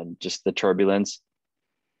 colonialism, and just the turbulence,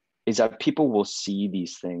 is that people will see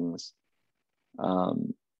these things.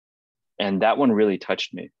 And that one really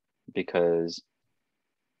touched me because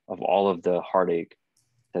of all of the heartache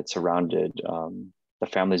that surrounded the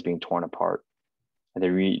families being torn apart. And the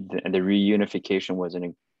reunification was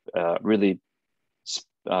a really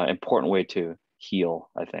important way to heal,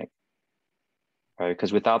 I think. Right?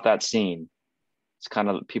 Because without that scene, it's kind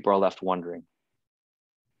of, people are left wondering.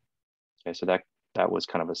 Okay, so that was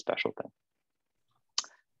kind of a special thing.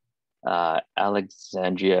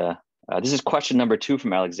 Alexandria, this is question number 2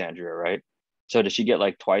 from Alexandria, right? So does she get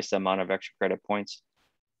like twice the amount of extra credit points?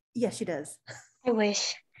 Yes, she does. I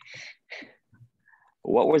wish.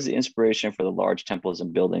 What was the inspiration for the large temples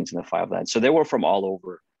and buildings in the Five Lands? So they were from all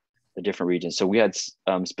over the different regions. So we had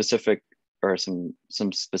some specific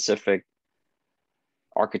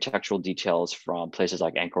architectural details from places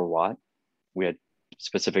like Angkor Wat. We had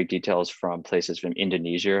specific details from places from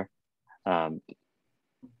Indonesia.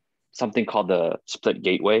 Something called the Split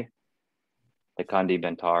Gateway, the Candi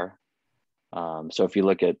Bentar. So if you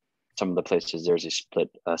look at some of the places, there's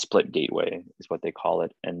a split gateway is what they call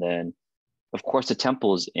it. And then, of course, the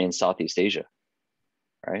temples in Southeast Asia,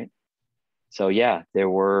 right? So yeah, there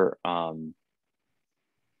were some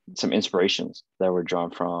inspirations that were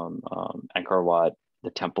drawn from Angkor Wat,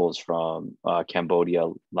 the temples from Cambodia,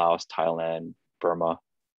 Laos, Thailand, Burma,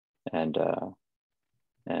 and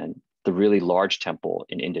the really large temple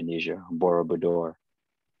in Indonesia, Borobudur.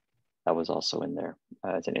 That was also in there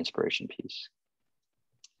as an inspiration piece.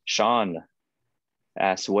 Sean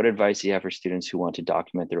asks, what advice do you have for students who want to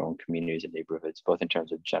document their own communities and neighborhoods, both in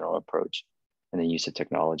terms of general approach and the use of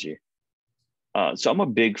technology? So I'm a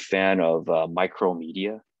big fan of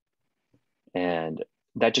micromedia, and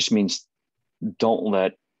that just means don't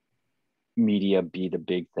let media be the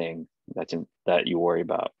big thing that you worry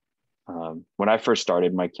about. When I first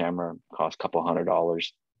started, my camera cost a couple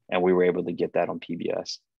 $100, and we were able to get that on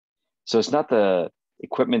PBS. So it's not the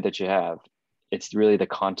equipment that you have, it's really the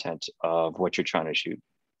content of what you're trying to shoot.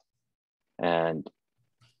 And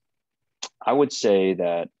I would say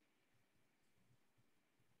that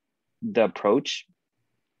the approach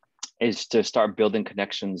is to start building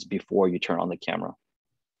connections before you turn on the camera.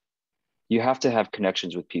 You have to have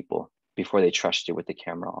connections with people before they trust you with the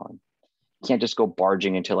camera on. You can't just go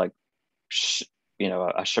barging into like,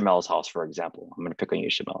 a Shamel's house, for example. I'm going to pick on you,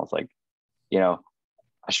 Shamel. It's like,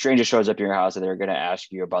 a stranger shows up in your house and they're going to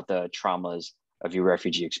ask you about the traumas of your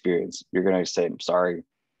refugee experience. You're going to say, I'm sorry.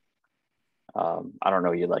 I don't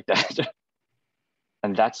know you like that.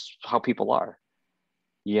 And that's how people are.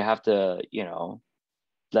 You have to,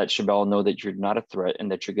 let Chabelle know that you're not a threat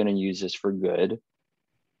and that you're going to use this for good.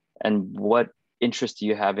 And what interest do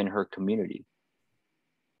you have in her community?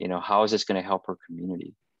 You know, how is this going to help her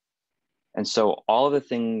community? And so all of the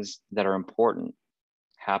things that are important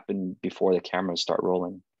happen before the cameras start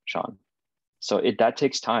rolling, Sean. So that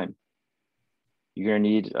takes time. You're going to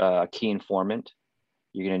need a key informant.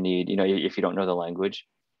 You're going to need, you know, if you don't know the language,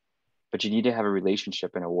 but you need to have a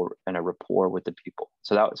relationship and a rapport with the people.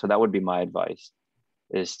 So that would be my advice,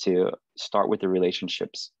 is to start with the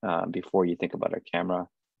relationships before you think about a camera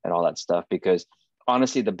and all that stuff, because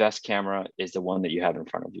honestly, the best camera is the one that you have in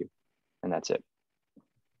front of you, and that's it.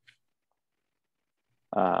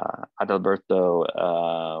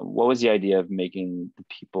 Adalberto, what was the idea of making the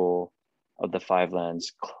people of the Five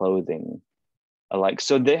Lands clothing alike?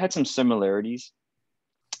 So they had some similarities,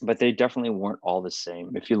 but they definitely weren't all the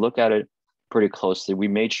same. If you look at it pretty closely, we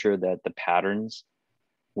made sure that the patterns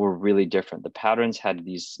were really different. The patterns had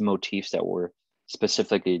these motifs that were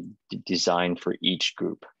specifically designed for each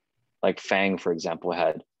group. Like Fang, for example,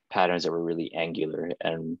 had patterns that were really angular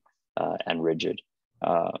and rigid.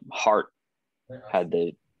 Heart had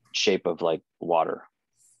the shape of like water.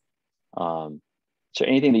 So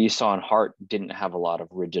anything that you saw in Heart didn't have a lot of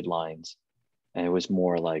rigid lines, and it was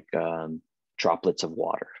more like droplets of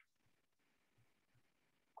water.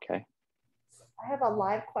 Okay. I have a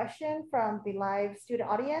live question from the live student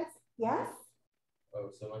audience. Yes? Oh,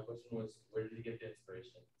 so my question was, where did you get the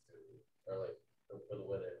inspiration to, or like, for the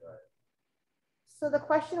weather, right? So the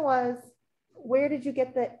question was, where did you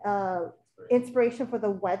get the inspiration for the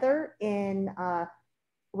weather in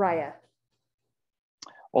Raya?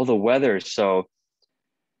 Oh, the weather. So,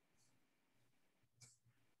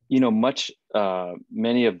 you know,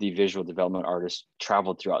 many of the visual development artists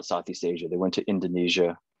traveled throughout Southeast Asia. They went to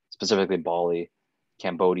Indonesia, specifically Bali,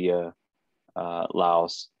 Cambodia,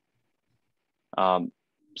 Laos.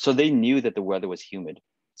 So they knew that the weather was humid.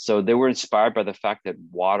 So they were inspired by the fact that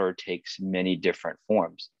water takes many different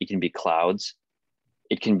forms. It can be clouds,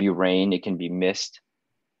 it can be rain, it can be mist.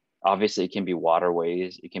 Obviously, it can be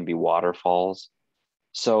waterways, it can be waterfalls.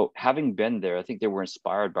 So having been there, I think they were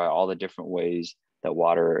inspired by all the different ways that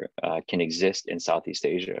water can exist in Southeast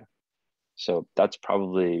Asia. So that's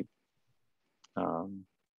probably,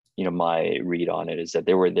 you know, my read on it, is that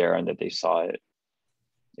they were there and that they saw it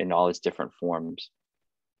in all its different forms.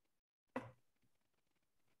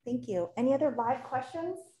 Thank you. Any other live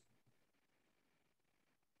questions?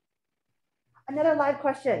 Another live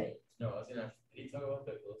question. No, I was gonna ask, did you talk about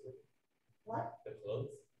the clothes? What? The clothes?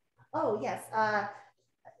 Oh, yes.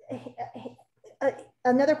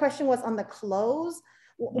 Another question was on the clothes.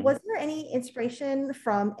 Was there any inspiration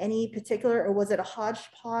from any particular, or was it a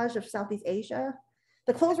hodgepodge of Southeast Asia?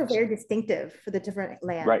 The clothes were very distinctive for the different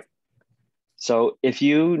lands. Right. So if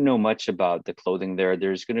you know much about the clothing there,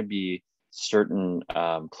 there's going to be certain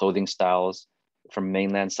clothing styles from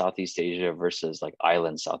mainland Southeast Asia versus like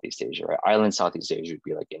island Southeast Asia, right? Island Southeast Asia would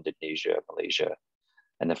be like Indonesia, Malaysia,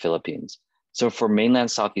 and the Philippines. So for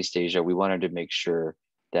mainland Southeast Asia, we wanted to make sure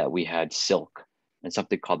that we had silk and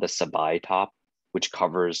something called the sabai top, which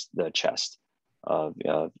covers the chest of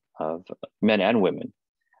men and women.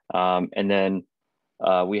 And then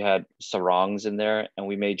we had sarongs in there, and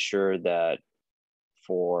we made sure that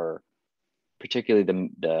for particularly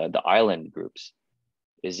the island groups,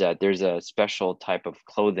 is that there's a special type of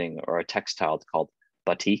clothing or a textile called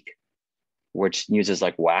batik, which uses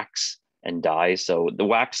like wax and dye. So the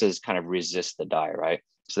waxes kind of resist the dye, right?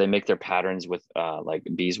 So they make their patterns with like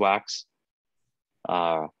beeswax.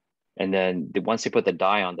 And then once they put the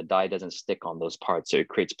dye on, the dye doesn't stick on those parts. So it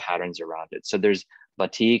creates patterns around it. So there's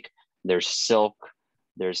batik, there's silk,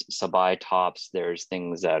 there's sabai tops, there's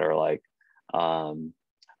things that are like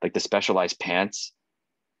the specialized pants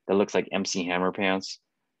that looks like MC Hammer pants.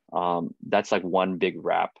 That's like one big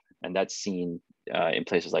wrap, and that's seen in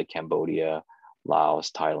places like Cambodia,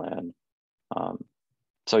 Laos, Thailand.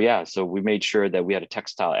 So yeah, so we made sure that we had a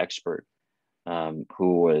textile expert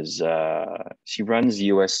who was, she runs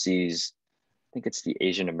USC's, I think it's the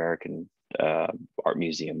Asian American Art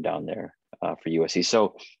Museum down there for USC.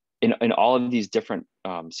 So in all of these different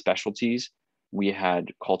specialties, we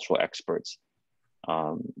had cultural experts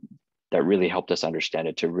that really helped us understand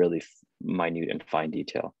it to really minute and fine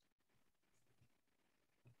detail.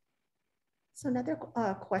 So another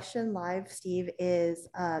question live, Steve, is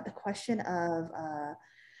the question of,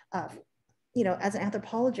 you know, as an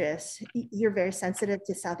anthropologist, you're very sensitive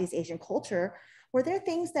to Southeast Asian culture. Were there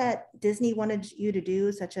things that Disney wanted you to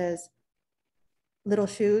do, such as little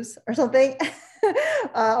shoes or something,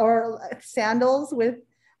 or sandals with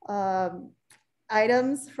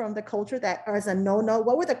items from the culture that are as a no-no?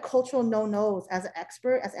 What were the cultural no-nos as an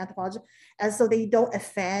expert, as an anthropologist, as so they don't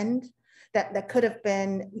offend, that could have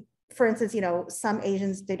been, for instance, some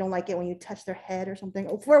Asians, they don't like it when you touch their head or something,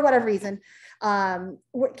 for whatever reason. Can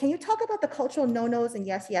you talk about the cultural no-nos and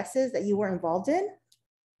yes, yeses that you were involved in?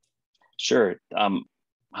 Sure.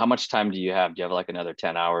 How much time do you have? Do you have like another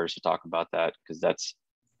 10 hours to talk about that? Because that's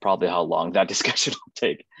probably how long that discussion will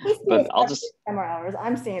take. But I'll just 10 more hours.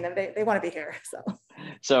 I'm seeing them. They want to be here.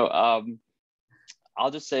 So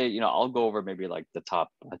I'll just say, I'll go over maybe like the top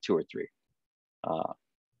 2 or 3.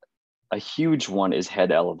 A huge one is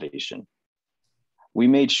head elevation. We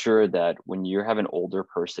made sure that when you have an older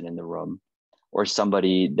person in the room, or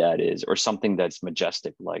somebody or something that's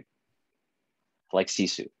majestic, like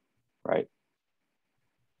Sisu, right?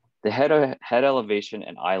 The head elevation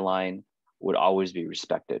and eye line would always be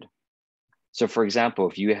respected. So for example,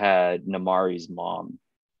 if you had Namari's mom,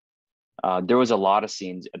 there was a lot of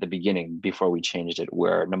scenes at the beginning before we changed it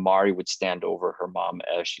where Namari would stand over her mom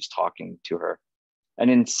as she's talking to her. And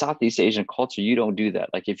in Southeast Asian culture, you don't do that.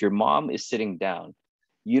 Like if your mom is sitting down,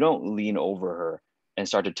 you don't lean over her and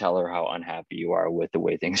start to tell her how unhappy you are with the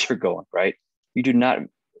way things are going, right? You do not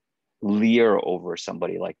leer over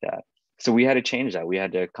somebody like that. So we had to change that. We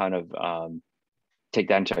had to kind of take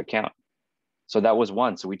that into account. So that was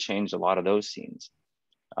one. So we changed a lot of those scenes.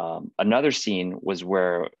 Another scene was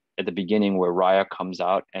where at the beginning where Raya comes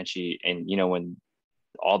out and when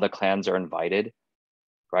all the clans are invited,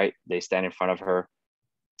 right? They stand in front of her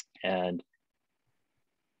and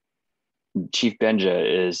Chief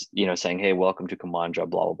Benja is, saying, hey, welcome to Kamandra,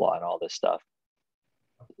 blah, blah, blah, and all this stuff.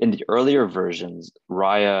 In the earlier versions,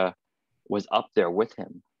 Raya was up there with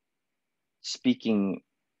him, speaking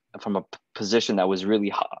from a position that was really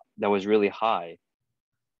high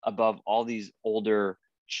above all these older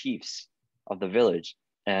chiefs of the village.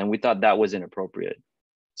 And we thought that was inappropriate.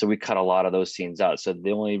 So we cut a lot of those scenes out. So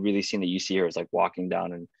the only really scene that you see her is like walking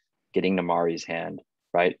down and getting Namari's hand,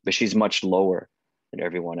 right? But she's much lower than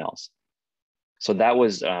everyone else. So that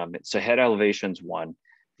was, so head elevation's one.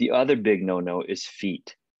 The other big no-no is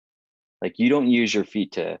feet. Like you don't use your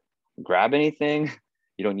feet to grab anything.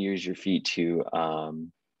 You don't use your feet to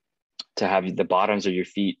have the bottoms of your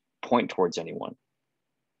feet point towards anyone,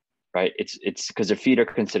 right? It's because their feet are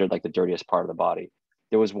considered like the dirtiest part of the body.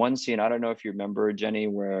 There was one scene, I don't know if you remember, Jenny,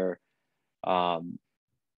 where Raya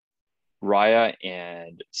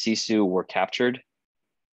and Sisu were captured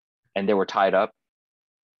and they were tied up.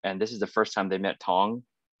 And this is the first time they met Tong.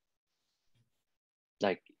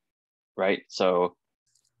 Like, right? So,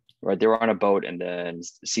 right, they were on a boat and then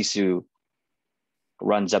Sisu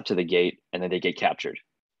runs up to the gate and then they get captured.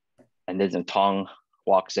 And then Tong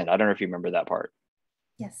walks in. I don't know if you remember that part.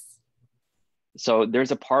 Yes. So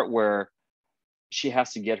there's a part where she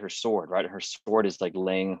has to get her sword, right? Her sword is like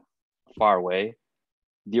laying far away.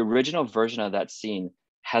 The original version of that scene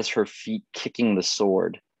has her feet kicking the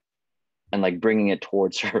sword and like bringing it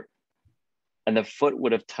towards her. And the foot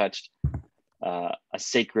would have touched a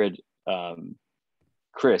sacred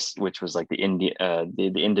kris, which was like the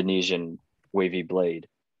Indonesian wavy blade,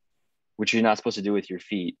 which you're not supposed to do with your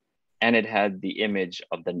feet. And it had the image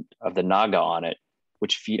of the naga on it,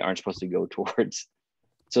 which feet aren't supposed to go towards.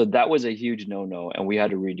 So that was a huge no-no. And we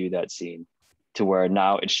had to redo that scene to where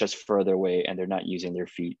now it's just further away and they're not using their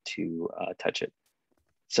feet to touch it.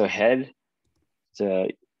 So head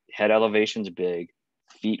elevation's big,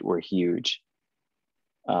 feet were huge,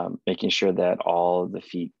 making sure that all the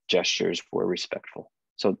feet gestures were respectful.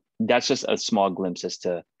 So that's just a small glimpse as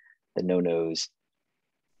to the no-nos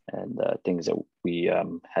and things that we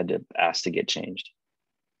had to ask to get changed.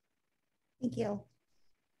 Thank you.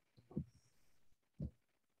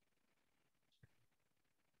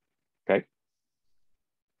 Okay.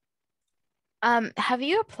 Have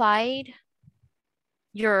you applied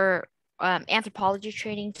your anthropology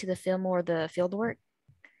training to the film or the field work?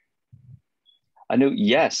 I know,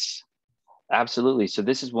 yes, absolutely. So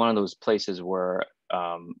this is one of those places where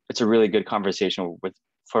it's a really good conversation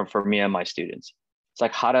for me and my students. It's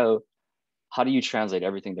like, how do you translate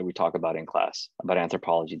everything that we talk about in class about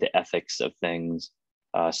anthropology, the ethics of things,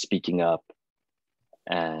 speaking up,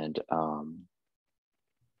 and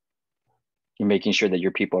you're making sure that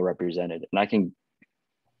your people are represented. And I can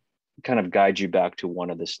kind of guide you back to one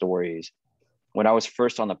of the stories. When I was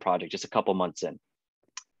first on the project, just a couple months in,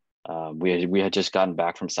 we had just gotten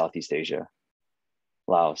back from Southeast Asia,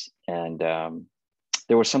 Laos, and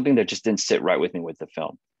there was something that just didn't sit right with me with the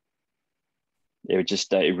film.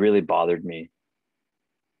 It really bothered me,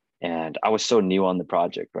 and I was so new on the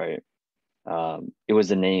project, right? It was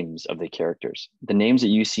the names of the characters. The names that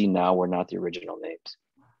you see now were not the original names.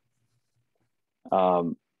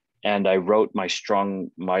 And I wrote my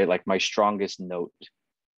strongest note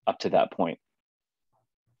up to that point.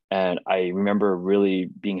 And I remember really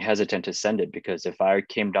being hesitant to send it, because if I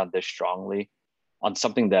came down this strongly on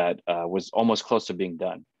something that was almost close to being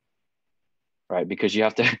done, right? Because you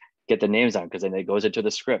have to get the names on, because then it goes into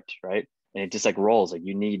the script, right? And it just like rolls, like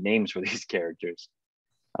you need names for these characters.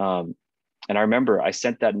 And I remember I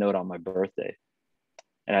sent that note on my birthday,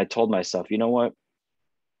 and I told myself, you know what?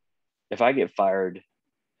 If I get fired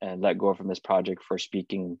and let go from this project for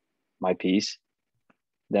speaking my piece,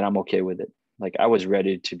 then I'm okay with it. Like I was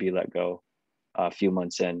ready to be let go a few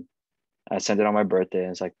months in. I sent it on my birthday,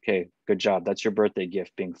 and it's like, okay, good job. That's your birthday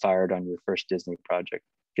gift, being fired on your first Disney project.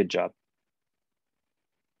 Good job.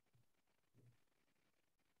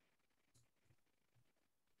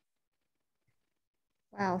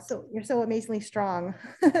 Wow, so you're so amazingly strong.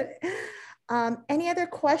 Any other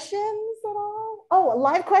questions at all? Oh, a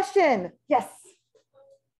live question. Yes.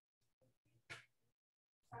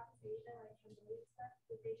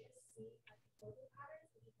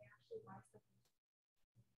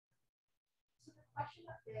 So the question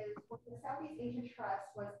is, when the Southeast Asian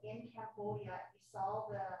Trust was in Cambodia, you saw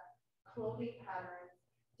the clothing patterns,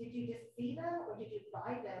 did you just see them or did you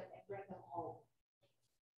buy them and bring them home?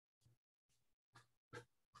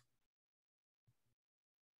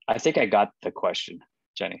 I think I got the question,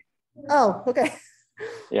 Jenny. Oh, okay.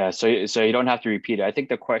 Yeah, so you don't have to repeat it. I think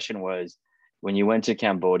the question was, when you went to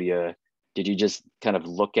Cambodia, did you just kind of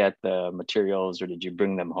look at the materials or did you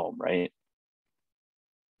bring them home, right?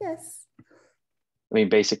 Yes. I mean,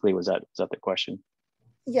 basically, was that the question?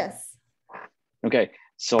 Yes. Okay,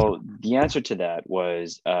 so the answer to that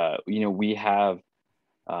was, we have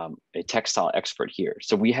a textile expert here.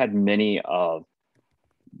 So we had many of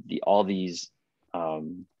all these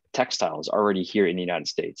textiles already here in the United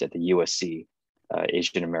States at the USC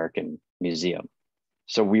Asian American Museum.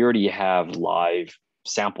 So we already have live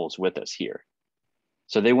samples with us here.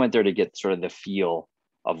 So they went there to get sort of the feel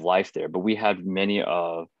of life there, but we had many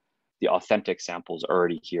of the authentic samples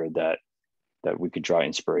already here that we could draw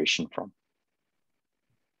inspiration from.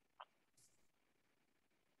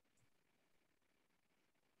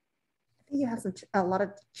 You have a lot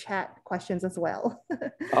of chat questions as well.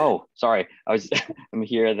 Oh, sorry. I'm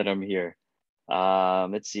here.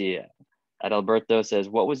 Let's see. Adalberto says,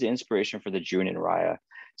 what was the inspiration for the June in Raya?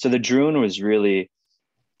 So the June was really,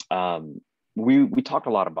 we talked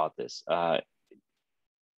a lot about this. And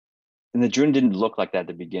the June didn't look like that at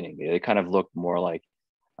the beginning. They kind of looked more like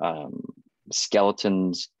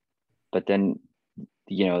skeletons. But then,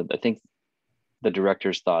 I think the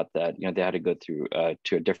directors thought that, they had to go through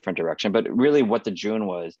to a different direction. But really what the June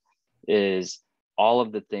was is all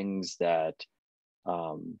of the things that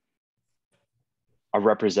are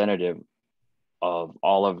representative of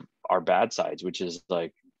all of our bad sides, which is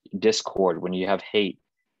like discord, when you have hate,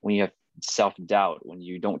 when you have self-doubt, when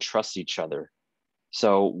you don't trust each other.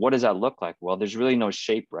 So what does that look like? Well, there's really no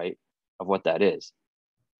shape, right, of what that is.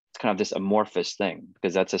 It's kind of this amorphous thing,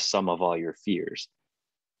 because that's a sum of all your fears,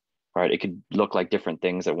 right? It could look like different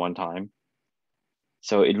things at one time.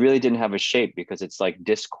 So it really didn't have a shape, because it's like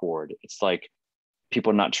discord. It's like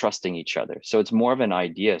people not trusting each other. So it's more of an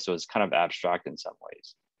idea. So it's kind of abstract in some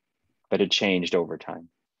ways, but it changed over time.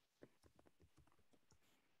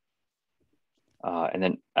 And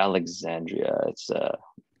then Alexandria,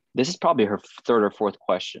 this is probably her third or fourth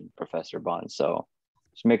question, Professor Bond. So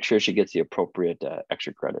just make sure she gets the appropriate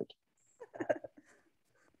extra credit.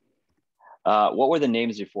 What were the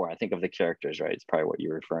names before? I think of the characters, right? It's probably what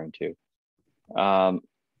you're referring to. I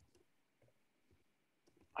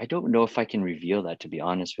don't know if I can reveal that, to be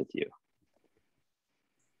honest with you.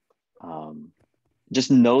 Just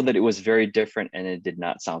know that it was very different and it did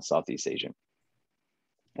not sound Southeast Asian.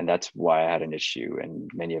 And that's why I had an issue, and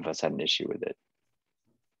many of us had an issue with it.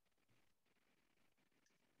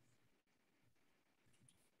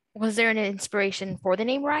 Was there an inspiration for the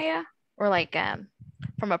name Raya, or like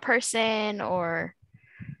from a person or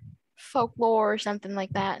folklore or something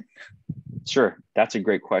like that? Sure, that's a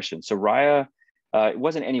great question. So Raya, it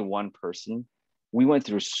wasn't any one person. We went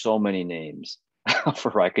through so many names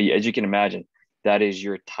for Raya. As you can imagine, that is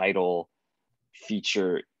your title,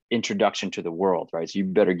 feature, introduction to the world, right? So you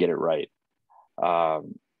better get it right.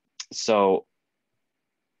 So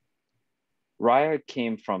Raya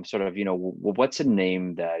came from sort of, what's a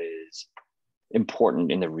name that is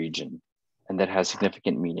important in the region and that has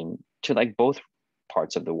significant meaning to like both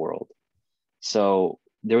parts of the world. So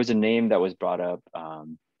there was a name that was brought up,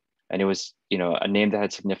 and it was, a name that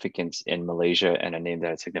had significance in Malaysia and a name that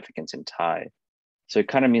had significance in Thai. So it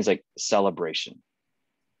kind of means like celebration.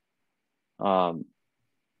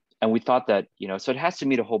 And we thought that, you know, so it has to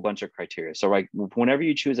meet a whole bunch of criteria. So like whenever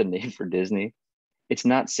you choose a name for Disney, it's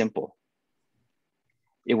not simple.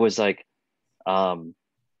 It was like,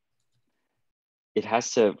 it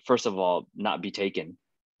has to, first of all, not be taken.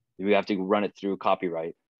 We have to run it through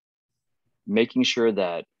copyright, making sure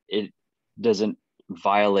that it doesn't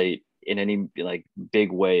violate in any like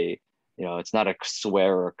big way. You know, it's not a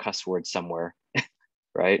swear or a cuss word somewhere,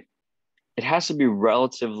 right? It has to be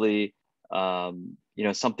relatively, you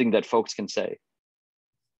know, something that folks can say,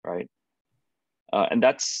 right? And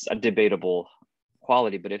that's a debatable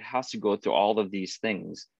quality, but it has to go through all of these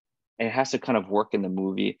things, and it has to kind of work in the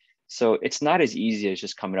movie. So it's not as easy as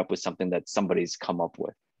just coming up with something that somebody's come up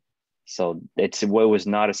with. So it was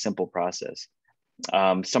not a simple process.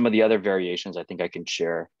 Some of the other variations I think I can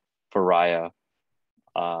share for Raya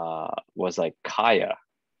was like Kaya,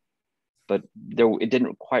 but it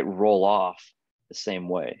didn't quite roll off the same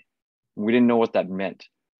way. We didn't know what that meant.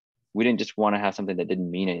 We didn't just want to have something that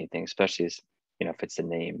didn't mean anything, especially as, you know, if it's the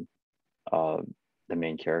name of the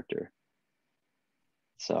main character.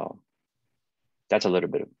 So that's a little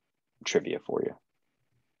bit of trivia for you.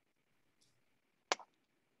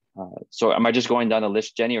 So am I just going down the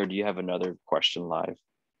list, Jenny, or do you have another question live?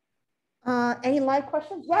 Any live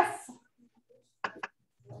questions? Yes. Did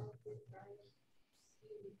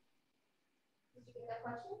you get that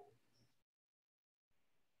question?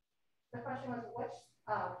 The question was, which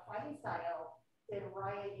fighting style did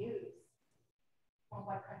Raya use on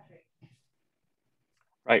what country?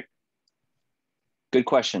 Right. Good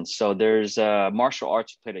question. So there's martial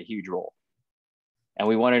arts played a huge role. And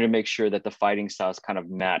we wanted to make sure that the fighting styles kind of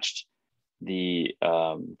matched the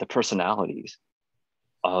personalities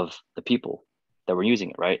of the people that were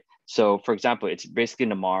using it, right? So for example, it's basically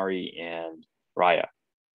Namari and Raya,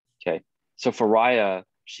 okay? So for Raya,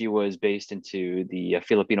 she was based into the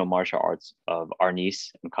Filipino martial arts of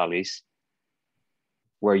Arnis and Kalis,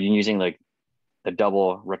 where you're using like the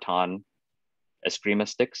double rattan eskrima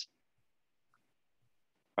sticks,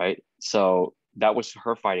 right? So that was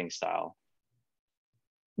her fighting style.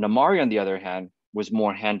 Namari, on the other hand, was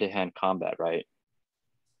more hand-to-hand combat, right?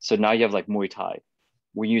 So now you have like Muay Thai.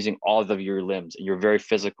 We're using all of your limbs and you're very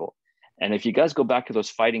physical. And if you guys go back to those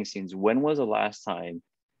fighting scenes, when was the last time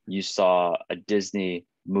you saw a Disney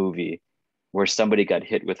movie where somebody got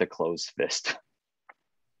hit with a closed fist?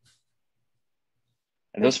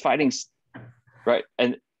 And those fightings, right?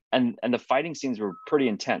 And the fighting scenes were pretty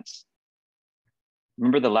intense.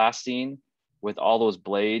 Remember the last scene with all those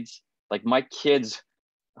blades? Like my kids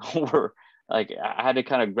were like, I had to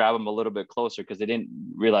kind of grab them a little bit closer because they didn't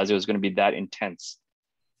realize it was going to be that intense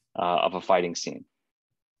of a fighting scene.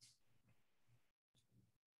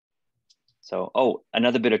 So, oh,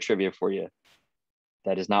 another bit of trivia for you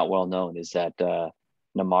that is not well known is that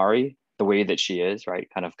Namari, the way that she is, right,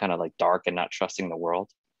 kind of like dark and not trusting the world.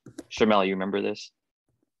 Sharmel, you remember this?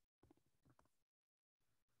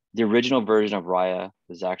 The original version of Raya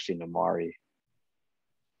was actually Namari.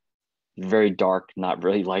 Very dark, not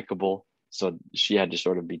really likable. So she had to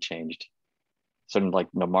sort of be changed. So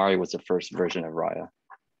like Namari was the first version of Raya.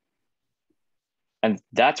 And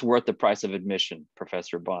that's worth the price of admission,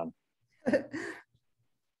 Professor Bond.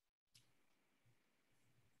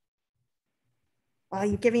 Wow,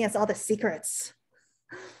 you're giving us all the secrets.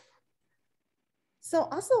 So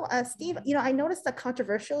also, Steve, you know, I noticed that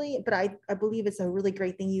controversially, but I believe it's a really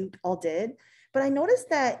great thing you all did. But I noticed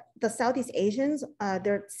that the Southeast Asians,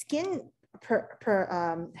 their skin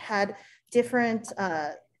had different,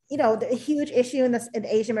 you know, the huge issue in the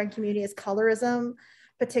Asian American community is colorism,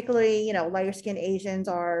 particularly, you know, lighter skinned Asians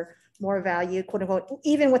are more valued, quote unquote,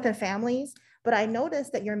 even within families. But I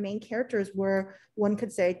noticed that your main characters were, one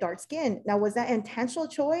could say, dark skinned. Now, was that an intentional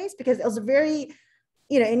choice? Because it was very,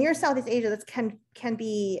 you know, in your Southeast Asia, that can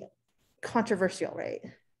be controversial, right?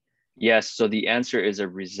 Yes. So the answer is a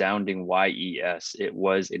resounding yes. It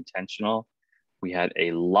was intentional. We had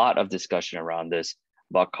a lot of discussion around this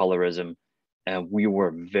about colorism, and we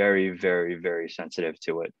were very, very, very sensitive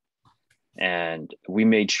to it. And we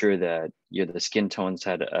made sure that, you know, the skin tones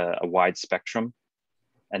had a wide spectrum,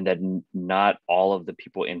 and that not all of the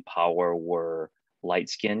people in power were light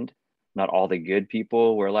skinned. Not all the good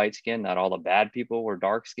people were light skinned. Not all the bad people were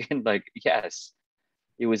dark skinned. Like, yes,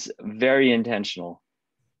 it was very intentional.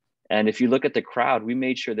 And if you look at the crowd, we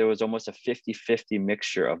made sure there was almost a 50-50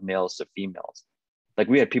 mixture of males to females. Like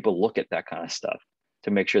we had people look at that kind of stuff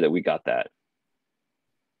to make sure that we got that.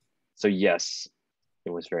 So yes, it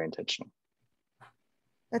was very intentional.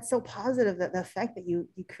 That's so positive, that the effect that you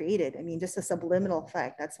created. I mean, just a subliminal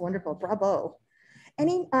effect. That's wonderful. Bravo.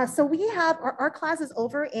 So we have our class is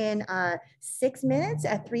over in 6 minutes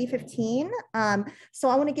at 3:15. So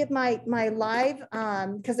I want to give my live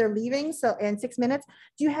because they're leaving. So in 6 minutes,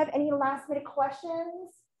 do you have any last minute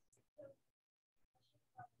questions?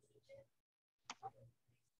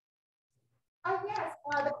 Yes,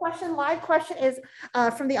 the live question is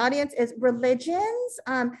from the audience is religions.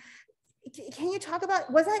 Can you talk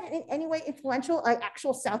about, was that in any way influential,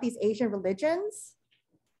 actual Southeast Asian religions?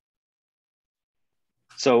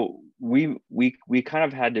 So we kind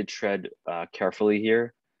of had to tread carefully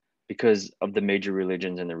here because of the major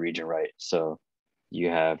religions in the region, right? So you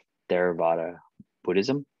have Theravada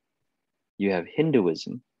Buddhism, you have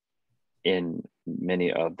Hinduism in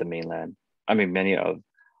many of the mainland, many of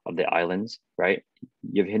the islands, right?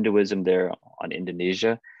 You have Hinduism there on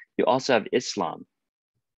Indonesia. You also have Islam.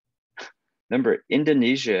 Remember,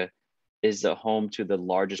 Indonesia is the home to the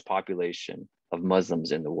largest population of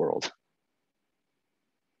Muslims in the world.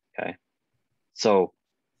 Okay. So,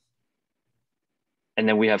 and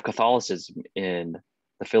then we have Catholicism in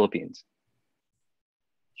the Philippines.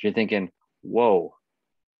 So you're thinking, whoa,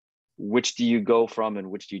 which do you go from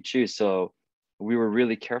and which do you choose? So we were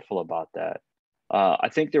really careful about that. I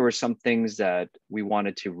think there were some things that we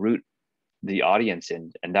wanted to root the audience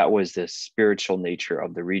in, and that was the spiritual nature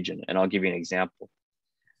of the region. And I'll give you an example.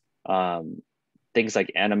 Things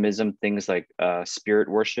like animism, things like spirit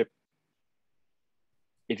worship.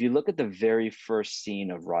 If you look at the very first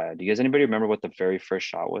scene of Raya, do you guys, anybody remember what the very first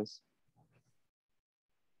shot was?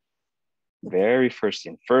 Very first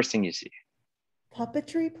scene, first thing you see.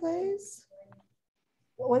 Puppetry plays?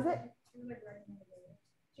 What was it?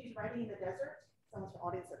 She's riding in the desert? Someone's from the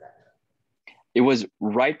audience said that. It was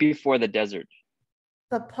right before the desert.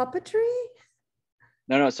 The puppetry?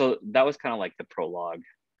 No, so that was kind of like the prologue.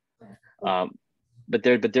 But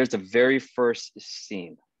there's a very first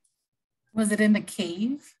scene. Was it in the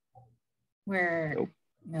cave? Where Nope.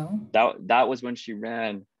 No? That was when she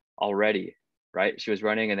ran already, right? She was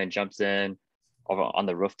running and then jumps in on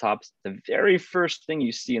the rooftops. The very first thing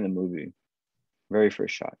you see in the movie, very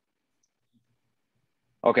first shot.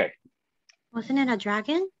 Okay. Wasn't it a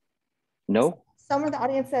dragon? No. Someone in the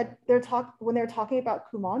audience said when they're talking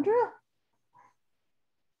about Kumandra.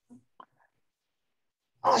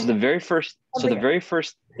 So the very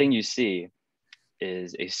first thing you see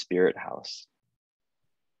is a spirit house.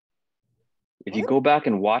 If you go back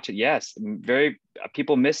and watch it, yes,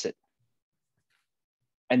 people miss it.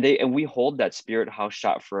 And we hold that spirit house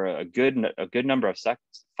shot for a good number of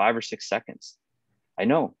seconds, 5 or 6 seconds. I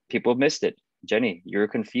know people missed it. Jenny, you're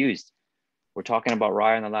confused. We're talking about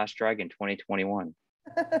Raya and the Last Dragon 2021.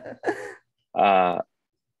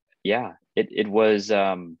 Yeah, it was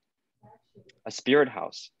a spirit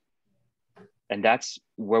house. And that's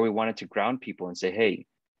where we wanted to ground people and say, hey,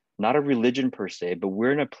 not a religion per se, but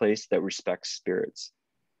we're in a place that respects spirits.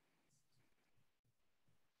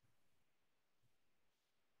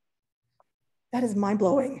 That is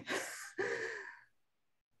mind-blowing.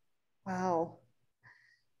 Wow.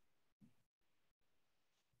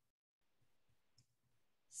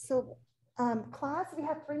 So class, we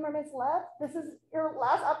have 3 more minutes left. This is your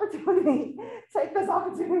last opportunity. Take this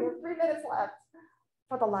opportunity. We have 3 minutes left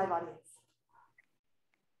for the live audience.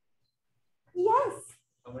 Yes.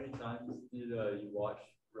 How many times did you watch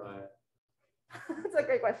Raya? That's a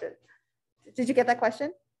great question. Did you get that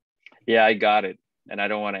question? Yeah, I got it. And I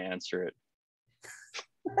don't want to answer it.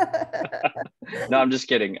 No, I'm just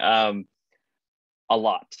kidding. A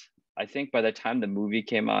lot. I think by the time the movie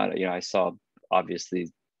came out, I saw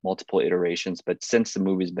obviously multiple iterations, but since the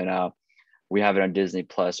movie's been out, we have it on Disney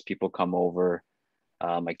Plus. People come over,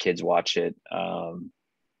 my kids watch it.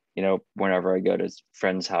 Whenever I go to a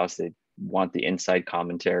friend's house, they want the inside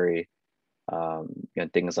commentary,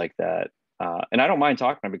 things like that. And I don't mind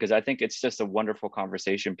talking about it because I think it's just a wonderful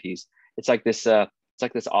conversation piece. It's like this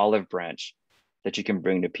olive branch that you can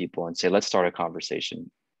bring to people and say, let's start a conversation.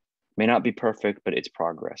 May not be perfect, but it's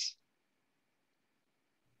progress.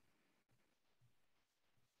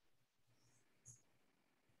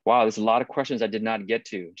 Wow, there's a lot of questions I did not get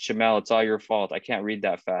to. Shamel, it's all your fault. I can't read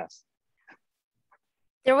that fast.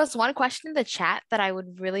 There was one question in the chat that I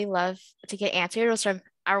would really love to get answered. It was from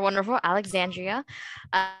our wonderful Alexandria.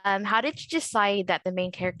 How did you decide that the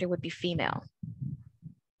main character would be female?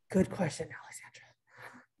 Good question, Alexandra.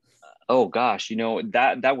 Oh gosh,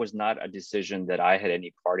 that was not a decision that I had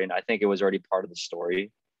any part in. I think it was already part of the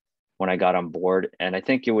story when I got on board. And I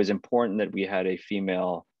think it was important that we had a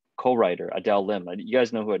female co-writer, Adele Lim. You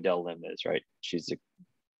guys know who Adele Lim is, right? She's the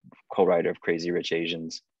co-writer of Crazy Rich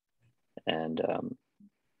Asians. And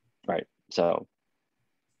right, so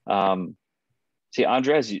See,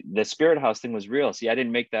 Andres, the Spirit House thing was real. See, I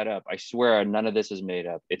didn't make that up. I swear none of this is made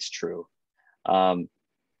up. It's true.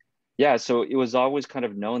 Yeah, so it was always kind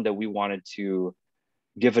of known that we wanted to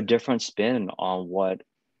give a different spin on what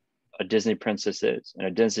a Disney princess is. And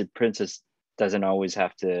a Disney princess doesn't always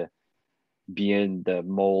have to be in the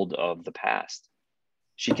mold of the past.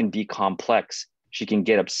 She can be complex. She can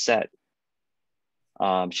get upset.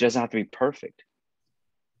 She doesn't have to be perfect.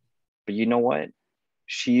 But you know what?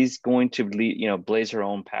 She's going to lead, blaze her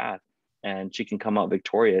own path, and she can come out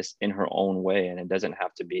victorious in her own way. And it doesn't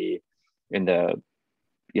have to be in the,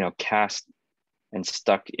 cast and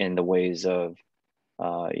stuck in the ways of,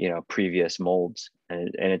 previous molds.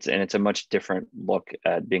 And it's a much different look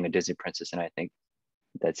at being a Disney princess, and I think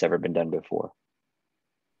that's ever been done before.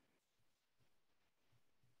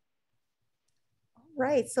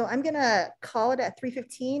 Right, so I'm gonna call it at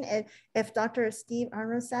 3:15. If Dr. Steve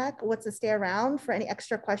Arounsack wants to stay around for any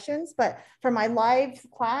extra questions, but for my live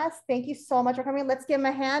class, thank you so much for coming. Let's give him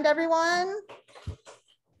a hand, everyone.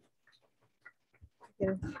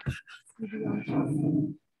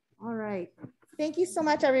 All right, thank you so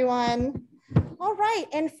much, everyone. All right,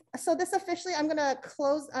 and so this officially, I'm gonna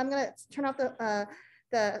turn off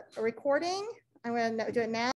the recording. I'm gonna do it now.